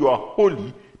already know you are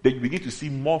holy, then you begin to see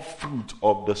more fruit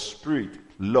of the Spirit.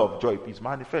 Love, joy, peace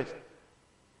manifest.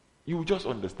 You will just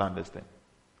understand this thing.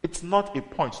 It's not a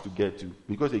point to get to.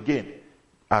 Because again,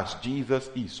 as Jesus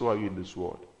is, so are you in this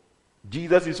world.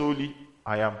 Jesus is holy,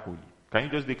 I am holy. Can you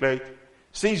just declare it?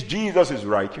 Since Jesus is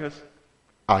righteous,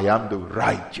 I am the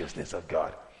righteousness of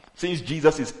God. Since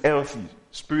Jesus is healthy,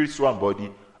 spirit, soul, and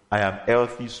body, I am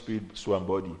healthy, spirit, soul, and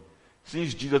body.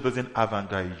 Since Jesus doesn't have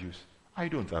anger issues, I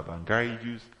don't have anger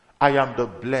issues. I am the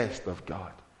blessed of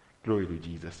God. Glory to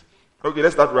Jesus. Okay,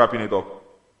 let's start wrapping it up.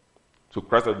 So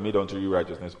Christ has made unto you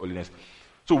righteousness, holiness.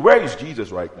 So where is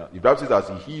Jesus right now? If that says as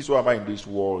he is, so am I in this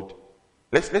world.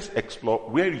 Let's explore,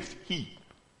 where is he?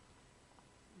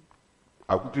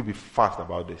 I'll quickly be fast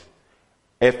about this.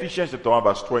 Ephesians chapter 1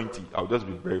 verse 20. I'll just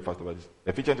be very fast about this.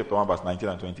 Ephesians chapter 1 verse 19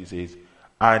 and 20 says,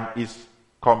 and is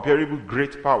comparable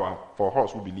great power for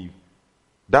us who believe.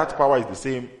 That power is the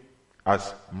same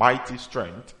as mighty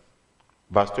strength.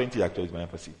 Verse 20 actually is my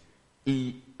emphasis.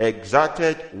 He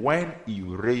exerted when he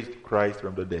raised Christ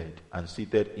from the dead and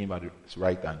seated him at his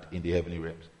right hand in the heavenly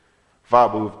realms, far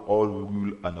above all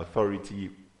rule and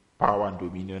authority, power and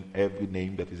dominion, every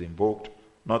name that is invoked,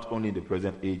 not only in the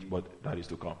present age, but that is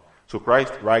to come. So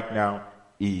Christ right now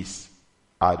is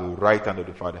at the right hand of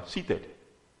the Father, seated.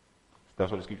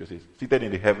 That's what the scripture says. Seated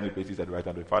in the heavenly places at the right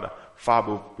hand of the Father, far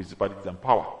above principalities and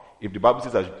power. If the Bible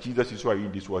says that Jesus is who are you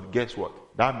in this world, guess what?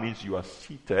 That means you are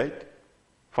seated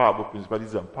far above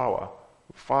principalities and power,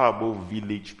 far above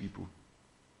village people.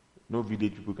 No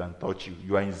village people can touch you.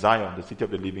 You are in Zion, the city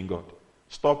of the living God.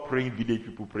 Stop praying village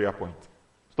people prayer point.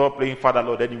 Stop praying Father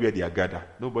Lord anywhere they are gathered.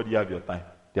 Nobody have your time.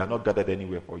 They are not gathered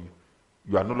anywhere for you.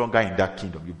 You are no longer in that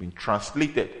kingdom. You've been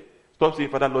translated. Stop saying,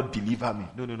 Father Lord, deliver me.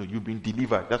 No. You've been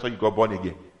delivered. That's why you got born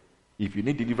again. If you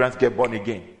need deliverance, get born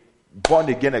again. Born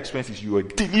again experiences, you are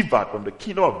delivered from the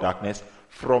kingdom of darkness,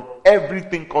 from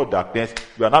everything called darkness.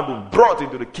 You are now being brought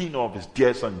into the kingdom of his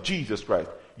dear son, Jesus Christ.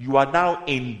 You are now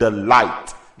in the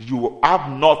light. You have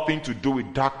nothing to do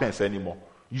with darkness anymore.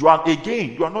 You are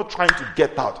not trying to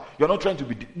get out. You are not trying to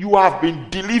be, you have been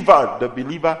delivered. The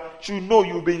believer should know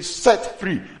you've been set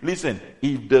free. Listen,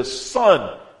 if the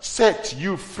Son sets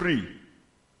you free,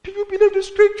 do you believe the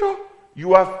scripture?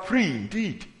 You are free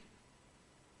indeed.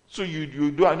 So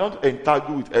you are not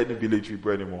entangled with any village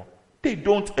people anymore. They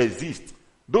don't exist.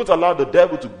 Don't allow the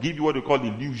devil to give you what they call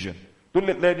illusion.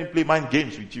 Don't let him play mind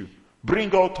games with you.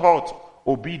 Bring out thought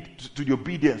to the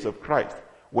obedience of Christ.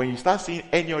 When you start seeing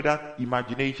any other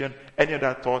imagination, any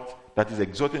other thought that is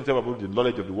exalting itself above the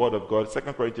knowledge of the word of God, 2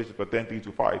 Corinthians 10,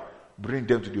 3-5, bring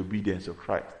them to the obedience of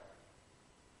Christ.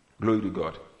 Glory to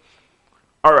God.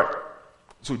 All right.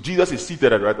 So Jesus is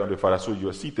seated at the right hand of the Father. So you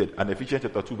are seated. And Ephesians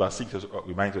chapter 2 verse 6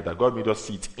 reminds us that God made us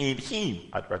sit in Him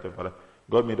at the right hand of the Father.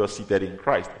 God made us seated in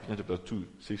Christ. Ephesians chapter 2,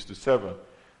 6 to 7.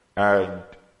 And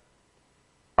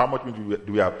how much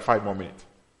do we have? 5 more minutes.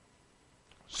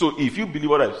 So if you believe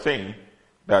what I'm saying,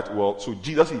 that, well, so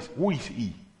Jesus is, who is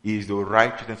He? He is the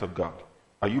righteousness of God.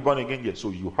 Are you born again? Yes, so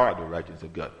you are the righteousness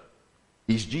of God.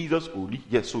 Is Jesus holy?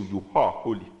 Yes, so you are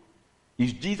holy.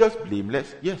 Is Jesus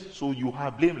blameless? Yes, so you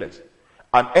are blameless.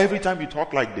 And every time you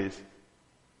talk like this,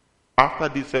 after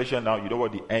this session now, you know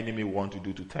what the enemy wants to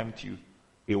do to tempt you?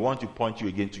 He wants to point you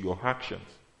again to your actions.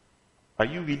 Are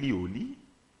you really holy?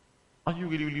 Are you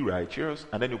really, really righteous?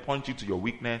 And then he points you to your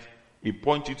weakness. He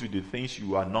points you to the things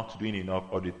you are not doing enough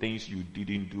or the things you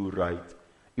didn't do right.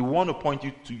 He want to point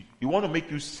you to, he want to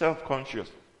make you self-conscious.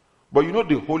 But you know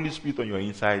the Holy Spirit on your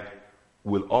inside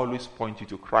will always point you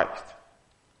to Christ.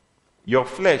 Your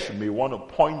flesh may want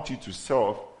to point you to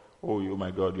self. Oh my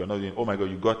God, you're not doing, oh my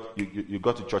God, you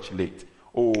got to church late.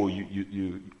 Oh,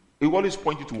 it will always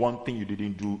point you to one thing you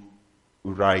didn't do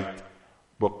right.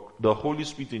 But the Holy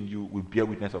Spirit in you will bear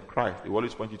witness of Christ. It will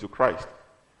always point you to Christ.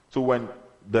 So when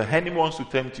the enemy wants to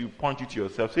tempt you, point you to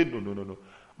yourself, say, no.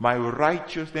 My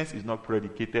righteousness is not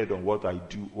predicated on what I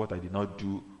do, what I did not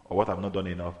do, or what I've not done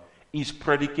enough. It's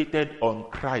predicated on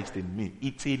Christ in me.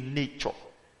 It's a nature.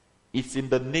 It's in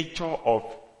the nature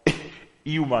of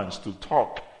humans to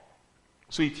talk.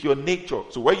 So it's your nature.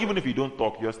 So even if you don't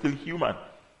talk, you're still human.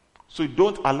 So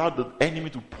don't allow the enemy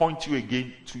to point you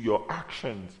again to your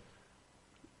actions.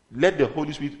 Let the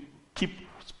Holy Spirit keep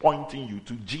pointing you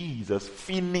to Jesus'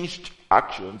 finished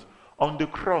actions on the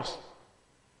cross.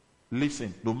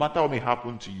 Listen, no matter what may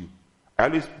happen to you, I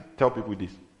always tell people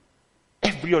this.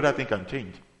 Every other thing can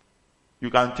change. You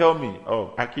can tell me,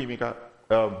 oh, Akimika,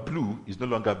 blue is no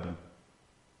longer blue.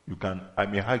 I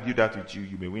may argue that with you,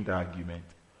 you may win the argument.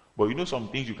 But you know some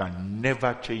things you can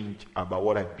never change about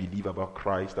what I believe about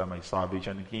Christ and my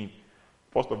salvation in Him.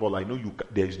 First of all, I know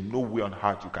there is no way on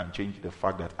earth you can change the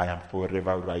fact that I am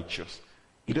forever righteous.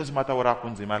 It doesn't matter what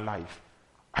happens in my life.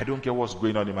 I don't care what's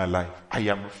going on in my life. I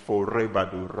am forever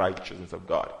the righteousness of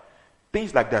God.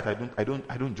 Things like that, I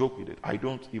don't joke with it. I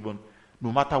don't even,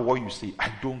 no matter what you say,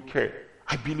 I don't care.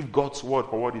 I believe God's word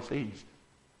for what He says.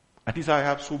 And this is how I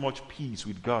have so much peace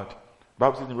with God. The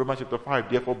Bible says in Romans chapter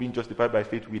 5, therefore being justified by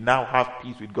faith, we now have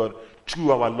peace with God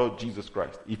through our Lord Jesus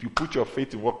Christ. If you put your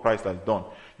faith in what Christ has done,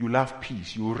 you'll have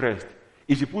peace, you'll rest.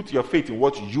 If you put your faith in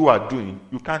what you are doing,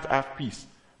 you can't have peace.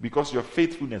 Because your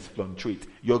faithfulness fluctuates,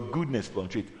 your goodness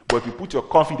fluctuates. But if you put your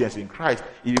confidence in Christ,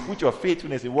 if you put your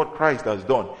faithfulness in what Christ has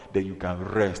done, then you can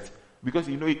rest. Because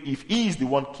you know, if He is the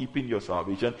one keeping your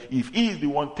salvation, if He is the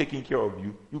one taking care of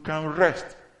you, you can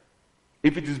rest.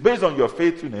 If it is based on your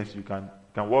faithfulness, you can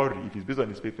worry. If it's based on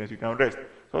His faithfulness, you can rest.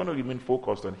 So I want to remain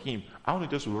focused on Him. I want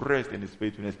to just rest in His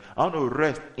faithfulness. I want to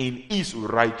rest in His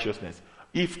righteousness.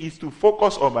 If it's to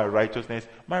focus on my righteousness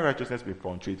may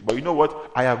fluctuate. But you know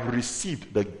what? I have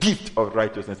received the gift of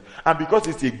righteousness. And because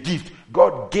it's a gift,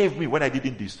 God gave me when I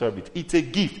didn't deserve it. It's a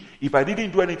gift. If I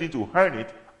didn't do anything to earn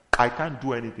it, I can't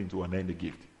do anything to earn the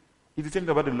gift. It's the same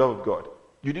thing about the love of God.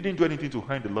 You didn't do anything to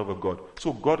earn the love of God.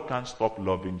 So God can't stop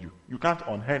loving you. You can't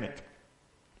unearn it.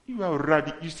 You are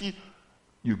ready. You see,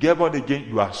 you get born again,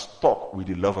 you are stuck with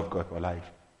the love of God for life.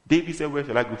 David said, where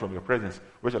shall I go from your presence?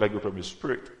 Where shall I go from your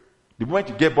spirit? The moment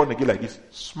you get born again like this,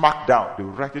 smack down. The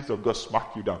righteousness of God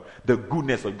smack you down. The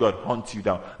goodness of God hunts you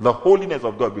down. The holiness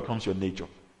of God becomes your nature.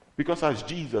 Because as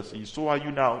Jesus is, so are you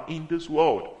now in this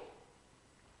world.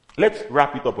 Let's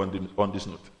wrap it up on this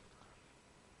note.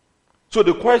 So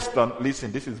the question,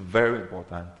 listen, this is very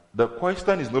important. The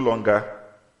question is no longer,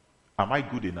 am I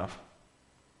good enough?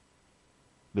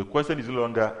 The question is no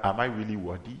longer, am I really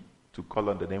worthy to call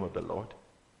on the name of the Lord?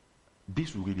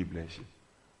 This will really bless you.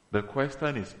 The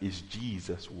question is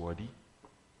Jesus worthy?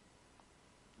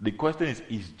 The question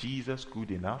is Jesus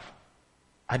good enough?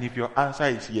 And if your answer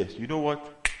is yes, you know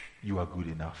what? You are good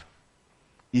enough.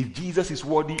 If Jesus is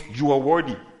worthy, you are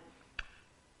worthy.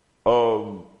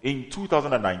 In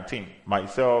 2019,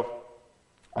 myself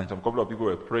and some couple of people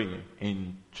were praying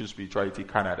in True Spirituality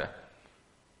Canada.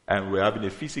 And we were having a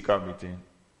physical meeting.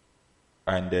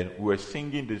 And then we were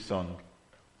singing this song.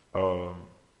 Holy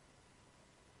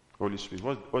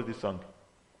Spirit, what's this song?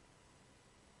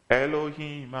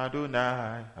 Elohim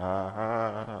Adonai,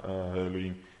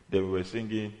 Elohim. Then we were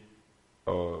singing,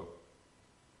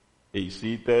 He's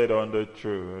seated on the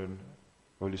throne.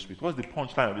 Holy Spirit. What's the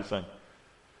punchline of this song?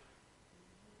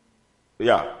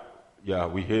 Yeah,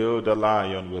 we hail the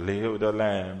lion, we hail the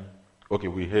lamb. Okay,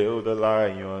 we hail the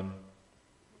lion.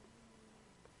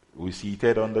 we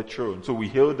seated on the throne. So we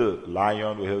hail the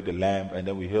lion, we hail the lamb, and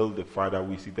then we hail the Father,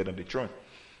 we seated on the throne.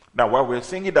 Now, while we're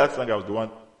singing that song, I was the one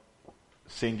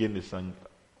singing the song,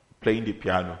 playing the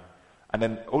piano. And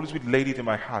then Holy Spirit laid it in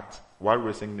my heart while we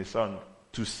were singing the song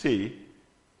to say,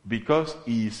 because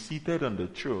he is seated on the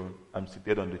throne, I'm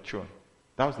seated on the throne.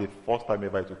 That was the first time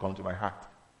ever it would come to my heart.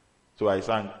 So I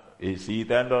sang, he's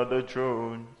seated on the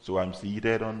throne, so I'm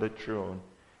seated on the throne.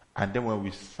 And then when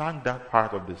we sang that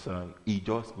part of the song, it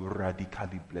just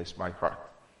radically blessed my heart.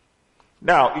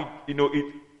 Now,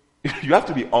 you have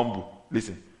to be humble,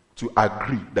 listen, to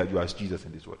agree that you are as Jesus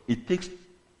in this world. It takes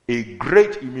a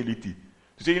great humility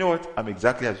to say, you know what, I'm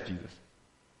exactly as Jesus.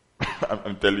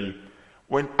 I'm telling you.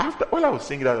 When I was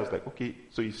singing that, I was like, okay,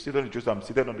 so you sit on the throne, so I'm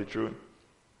seated on the throne.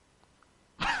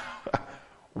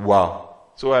 Wow.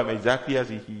 So I'm exactly as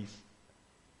he is.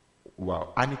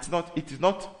 Wow. And it is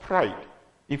not pride.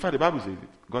 In fact, the Bible says it.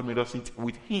 God made us sit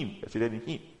with him, seated in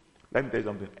him. Let me tell you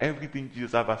something. Everything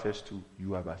Jesus has access to,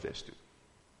 you have access to.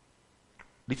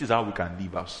 This is how we can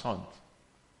live as sons.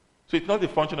 So it's not the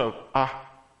function of,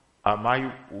 am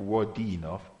I worthy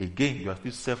enough? Again, you are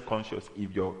still self-conscious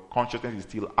if your consciousness is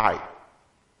still I.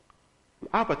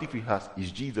 How about if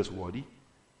is Jesus worthy?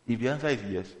 If the answer is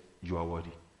yes, you are worthy.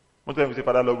 Most times we say,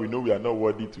 Father Lord, we know we are not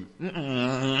worthy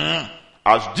to.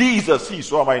 As Jesus is,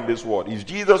 so am I in this world. Is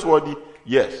Jesus worthy?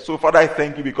 Yes. So Father, I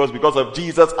thank you because of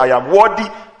Jesus, I am worthy.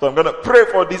 So I'm going to pray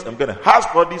for this. I'm going to ask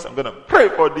for this. I'm going to pray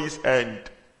for this. And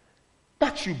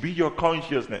that should be your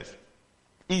consciousness.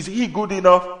 Is he good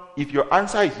enough? If your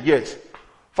answer is yes,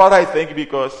 Father, I thank you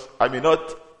because I may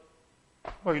not.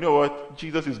 Oh, you know what?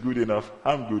 Jesus is good enough.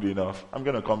 I'm good enough. I'm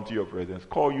going to come to your presence.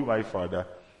 Call you my Father.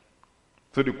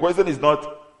 So the question is not,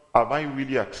 am I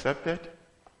really accepted?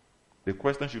 The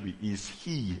question should be, is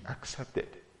he accepted?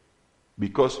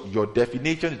 Because your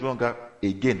definition is no longer,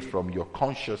 again, from your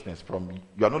consciousness,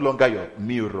 you are no longer your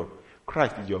mirror.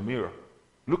 Christ is your mirror.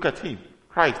 Look at him.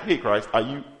 Christ, hey Christ, are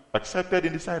you accepted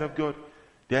in the sight of God?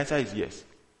 The answer is yes.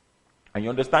 And you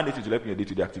understand this is helping your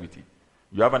day-to-day activity.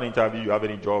 You have an interview, you have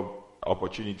any job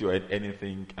opportunity or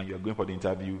anything, and you are going for the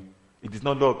interview. It is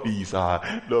not, Lord, please,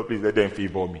 let them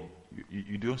favor me.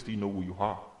 You don't still know who you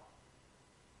are.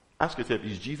 Ask yourself,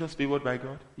 is Jesus favored by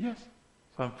God? Yes.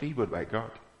 So I'm favored by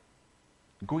God.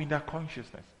 Go in that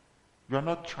consciousness. You are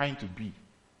not trying to be.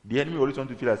 The enemy always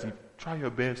wants to feel as if, try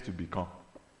your best to become.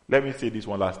 Let me say this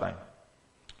one last time.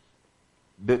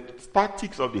 The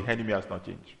tactics of the enemy has not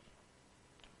changed.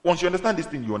 Once you understand this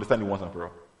thing, you understand it once and for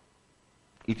all.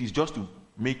 It is just to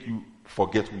make you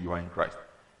forget who you are in Christ.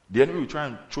 The enemy will try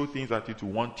and throw things at you to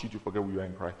want you to forget who you are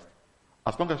in Christ.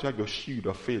 As long as you have your shield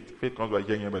of faith comes by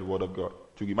hearing about the word of God.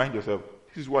 To remind yourself,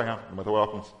 this is who I am, no matter what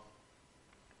happens.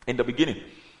 In the beginning,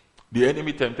 the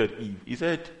enemy tempted Eve. He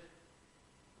said,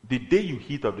 the day you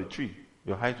eat of the tree,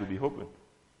 your eyes will be open.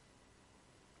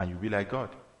 And you'll be like God.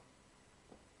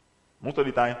 Most of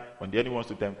the time, when the enemy wants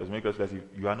to tempt us, make us as if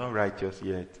you are not righteous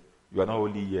yet, you are not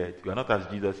holy yet, you are not as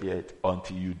Jesus yet,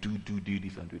 until you do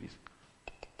this and do this.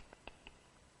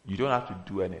 You don't have to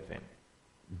do anything.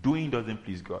 Doing doesn't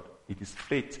please God. It is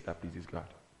faith that pleases God.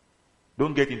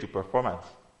 Don't get into performance.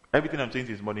 Everything I'm saying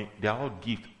this morning, they are all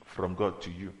gifts from God to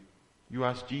you. You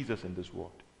are Jesus in this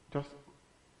world. Just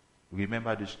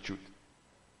remember this truth.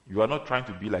 You are not trying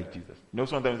to be like Jesus.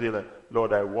 Sometimes they say, like,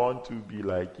 Lord, I want to be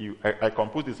like you. I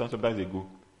composed this song sometimes ago.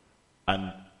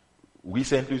 And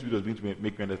recently, it was going to make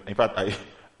me understand. In fact,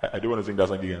 I don't want to sing that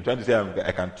song again. I'm trying to say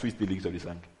I can twist the lyrics of the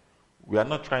song. We are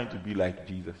not trying to be like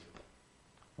Jesus.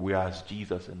 We are as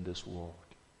Jesus in this world.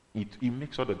 It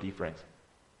makes all the difference.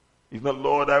 It's not,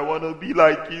 Lord, I want to be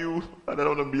like you, and I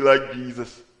don't want to be like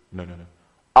Jesus. No.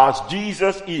 As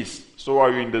Jesus is, so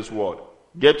are you in this world.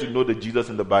 Get to know the Jesus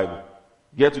in the Bible.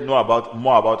 Get to know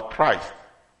more about Christ,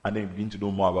 and then begin to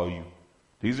know more about you.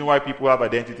 The reason why people have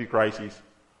identity crisis,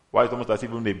 why it's almost as if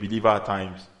even a believer at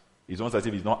times, it's almost as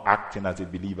if he's not acting as a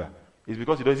believer, is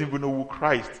because he doesn't even know who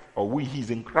Christ or who he is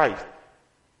in Christ.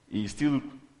 He's still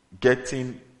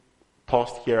getting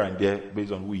tossed here and there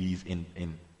based on who he is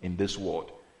in this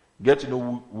world. Get to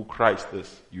know who Christ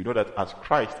is. You know that as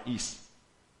Christ is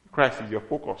your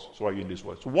focus, so are you in this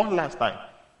world. So one last time,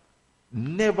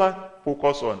 never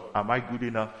focus on, am I good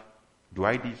enough? Do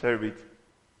I deserve it?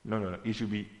 No. It should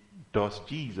be, does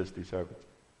Jesus deserve it?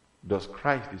 Does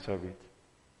Christ deserve it?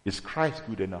 Is Christ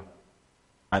good enough?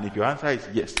 And if your answer is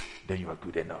yes, then you are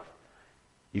good enough.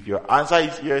 If your answer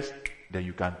is yes, then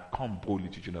you can come boldly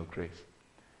to the throne of grace.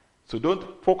 So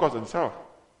don't focus on self.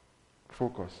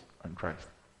 Focus on Christ.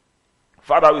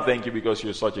 Father, we thank you because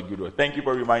you're such a good word. Thank you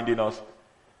for reminding us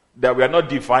that we are not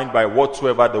defined by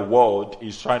whatsoever the world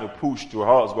is trying to push to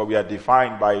us, but we are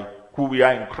defined by who we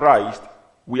are in Christ,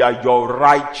 We are your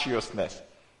righteousness.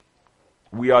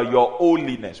 We are your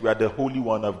holiness. We are the Holy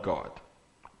One of God.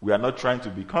 We are not trying to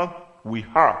become. We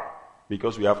are,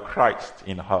 because we have Christ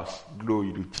in us.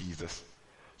 Glory to Jesus.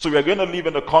 So we are going to live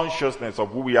in the consciousness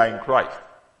of who we are in Christ.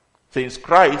 Since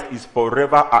Christ is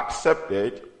forever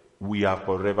accepted, we are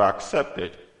forever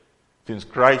accepted. Since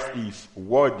Christ is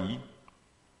worthy,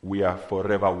 we are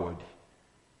forever worthy.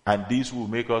 And this will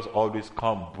make us always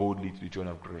come boldly to the throne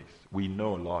of grace. We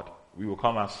know, Lord, we will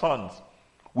come as sons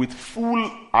with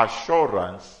full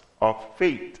assurance of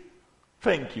faith.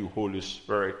 Thank you, Holy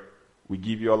Spirit. We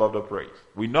give you all of the praise.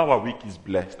 We know our week is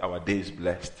blessed, our day is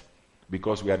blessed,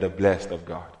 because we are the blessed of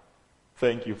God.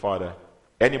 Thank you, Father.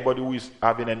 Anybody who is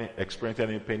experiencing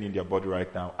any pain in their body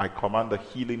right now, I command the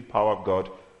healing power of God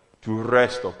to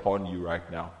rest upon you right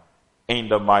now. In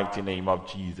the mighty name of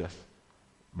Jesus.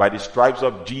 By the stripes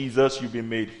of Jesus, you've been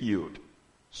made healed.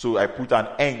 So I put an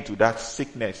end to that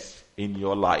sickness in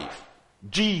your life.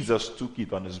 Jesus took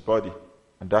it on his body,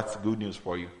 and that's good news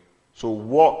for you. So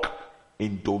walk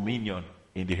in dominion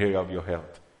in the area of your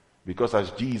health. Because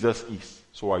as Jesus is,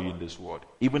 so are you in this world.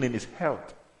 Even in his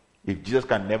health, if Jesus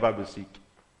can never be sick,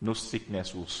 no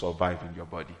sickness will survive in your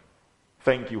body.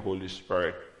 Thank you, Holy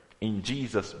Spirit. In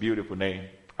Jesus' beautiful name,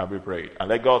 I will pray. And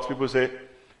let God's people say,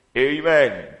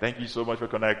 Amen. Thank you so much for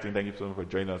connecting. Thank you so much for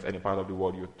joining us, any part of the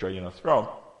world you're joining us from.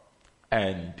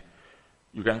 And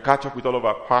you can catch up with all of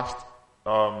our past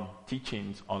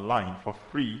teachings online for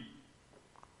free.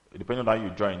 Depending on how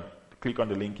you join, click on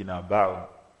the link in our bio.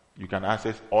 You can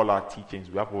access all our teachings.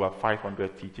 We have over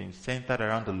 500 teachings centered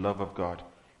around the love of God,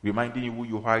 reminding you who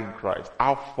you are in Christ,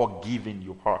 how forgiving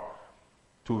you are.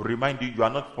 To remind you, you are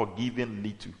not forgiven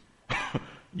little.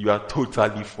 You are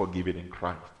totally forgiven in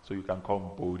Christ. So you can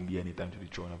come boldly anytime to the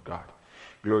throne of God.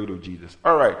 Glory to Jesus.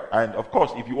 All right. And of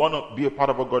course, if you want to be a part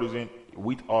of what God is doing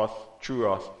with us, through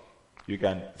us, you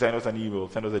can send us an email,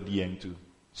 send us a DM to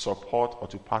support or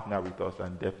to partner with us.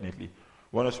 And definitely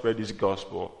want to spread this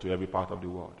gospel to every part of the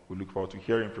world. We look forward to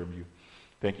hearing from you.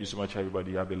 Thank you so much,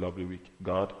 everybody. Have a lovely week.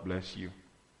 God bless you.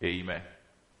 Amen.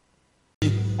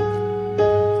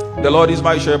 The Lord is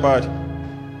my shepherd.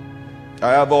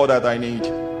 I have all that I need.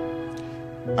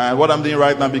 And what I'm doing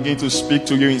right now, begin to speak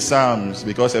to you in Psalms,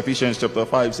 because Ephesians chapter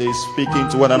 5 says, speaking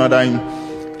to one another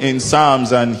in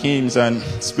psalms and hymns and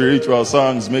spiritual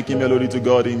songs, making melody to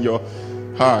God in your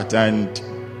heart. And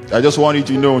I just want you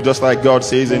to know, just like God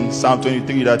says in Psalm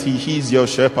 23, that He is your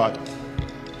shepherd.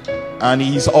 And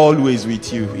He is always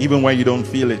with you, even when you don't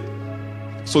feel it.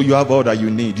 So you have all that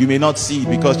you need. You may not see it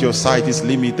because your sight is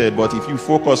limited, but if you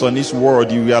focus on His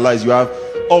word, you realize you have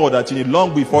all that you need.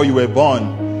 Long before you were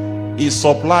born, His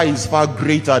supply is far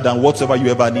greater than whatever you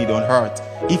ever need on earth.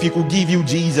 If He could give you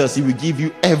Jesus, He will give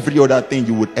you every other thing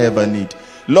you would ever need.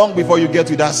 Long before you get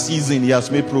to that season, He has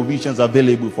made provisions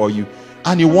available for you.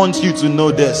 And He wants you to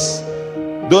know this.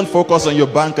 Don't focus on your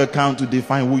bank account to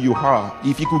define who you are.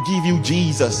 If He could give you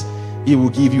Jesus, He will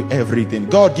give you everything.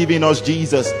 God giving us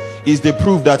Jesus is the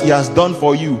proof that He has done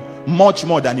for you much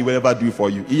more than He will ever do for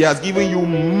you. He has given you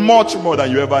much more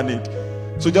than you ever need.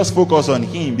 So just focus on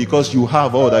Him, because you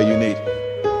have all that you need.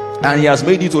 And He has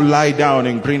made you to lie down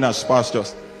in green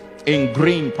pastures. In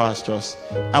green pastures.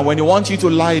 And when He wants you to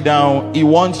lie down, He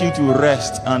wants you to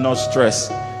rest and not stress,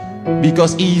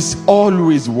 because He is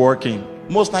always working.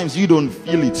 Most times you don't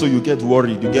feel it, so you get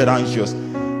worried, you get anxious.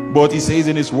 But He says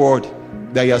in His word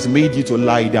that He has made you to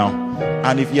lie down.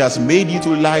 And if He has made you to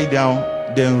lie down,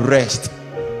 then rest.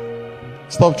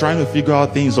 Stop trying to figure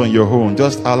out things on your own.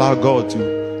 Just allow God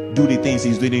to do the things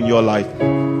He's doing in your life.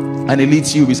 And He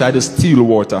leads you beside the still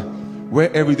water,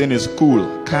 where everything is cool,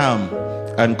 calm,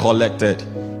 and collected.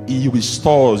 He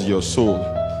restores your soul.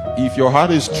 If your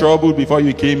heart is troubled before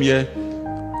you came here,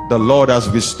 the Lord has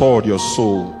restored your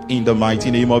soul in the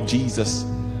mighty name of Jesus.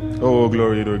 Oh,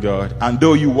 glory to God. And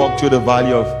though you walk through the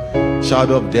valley of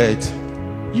shadow of death,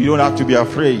 you don't have to be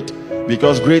afraid,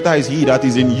 because greater is He that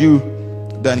is in you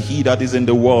than he that is in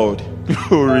the world.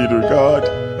 Glory to God.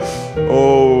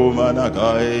 Oh,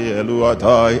 Manakai,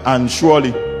 Eluatai. And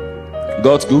surely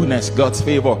God's goodness, God's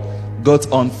favor, God's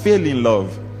unfailing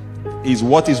love is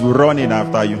what is running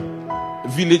after you.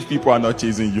 Village people are not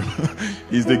chasing you.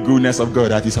 It's the goodness of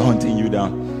God that is hunting you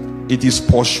down. It is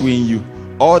pursuing you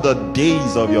all the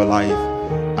days of your life,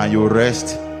 and you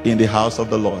rest in the house of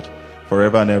the Lord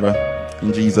forever and ever.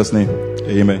 In Jesus' name,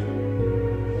 amen.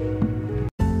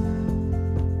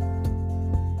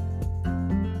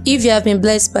 If you have been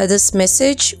blessed by this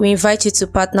message, we invite you to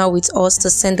partner with us to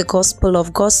send the gospel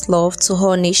of God's love to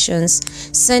all nations.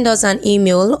 Send us an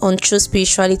email on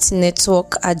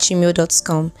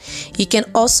truespiritualitynetwork@gmail.com. You can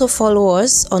also follow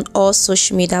us on all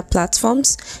social media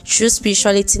platforms, True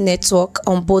Spirituality Network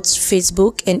on both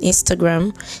Facebook and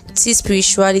Instagram, T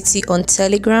Spirituality on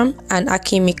Telegram, and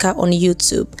Akimika on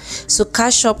YouTube. So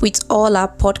catch up with all our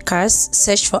podcasts.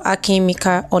 Search for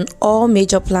Akimika on all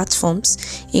major platforms,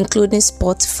 including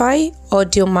Spotify,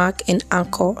 Audiomack, and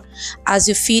Anchor. As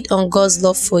you feed on God's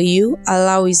love for you,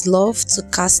 allow His love to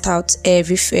cast out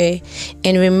every fear.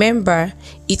 And remember,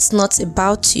 it's not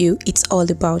about you, it's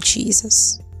all about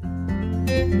Jesus.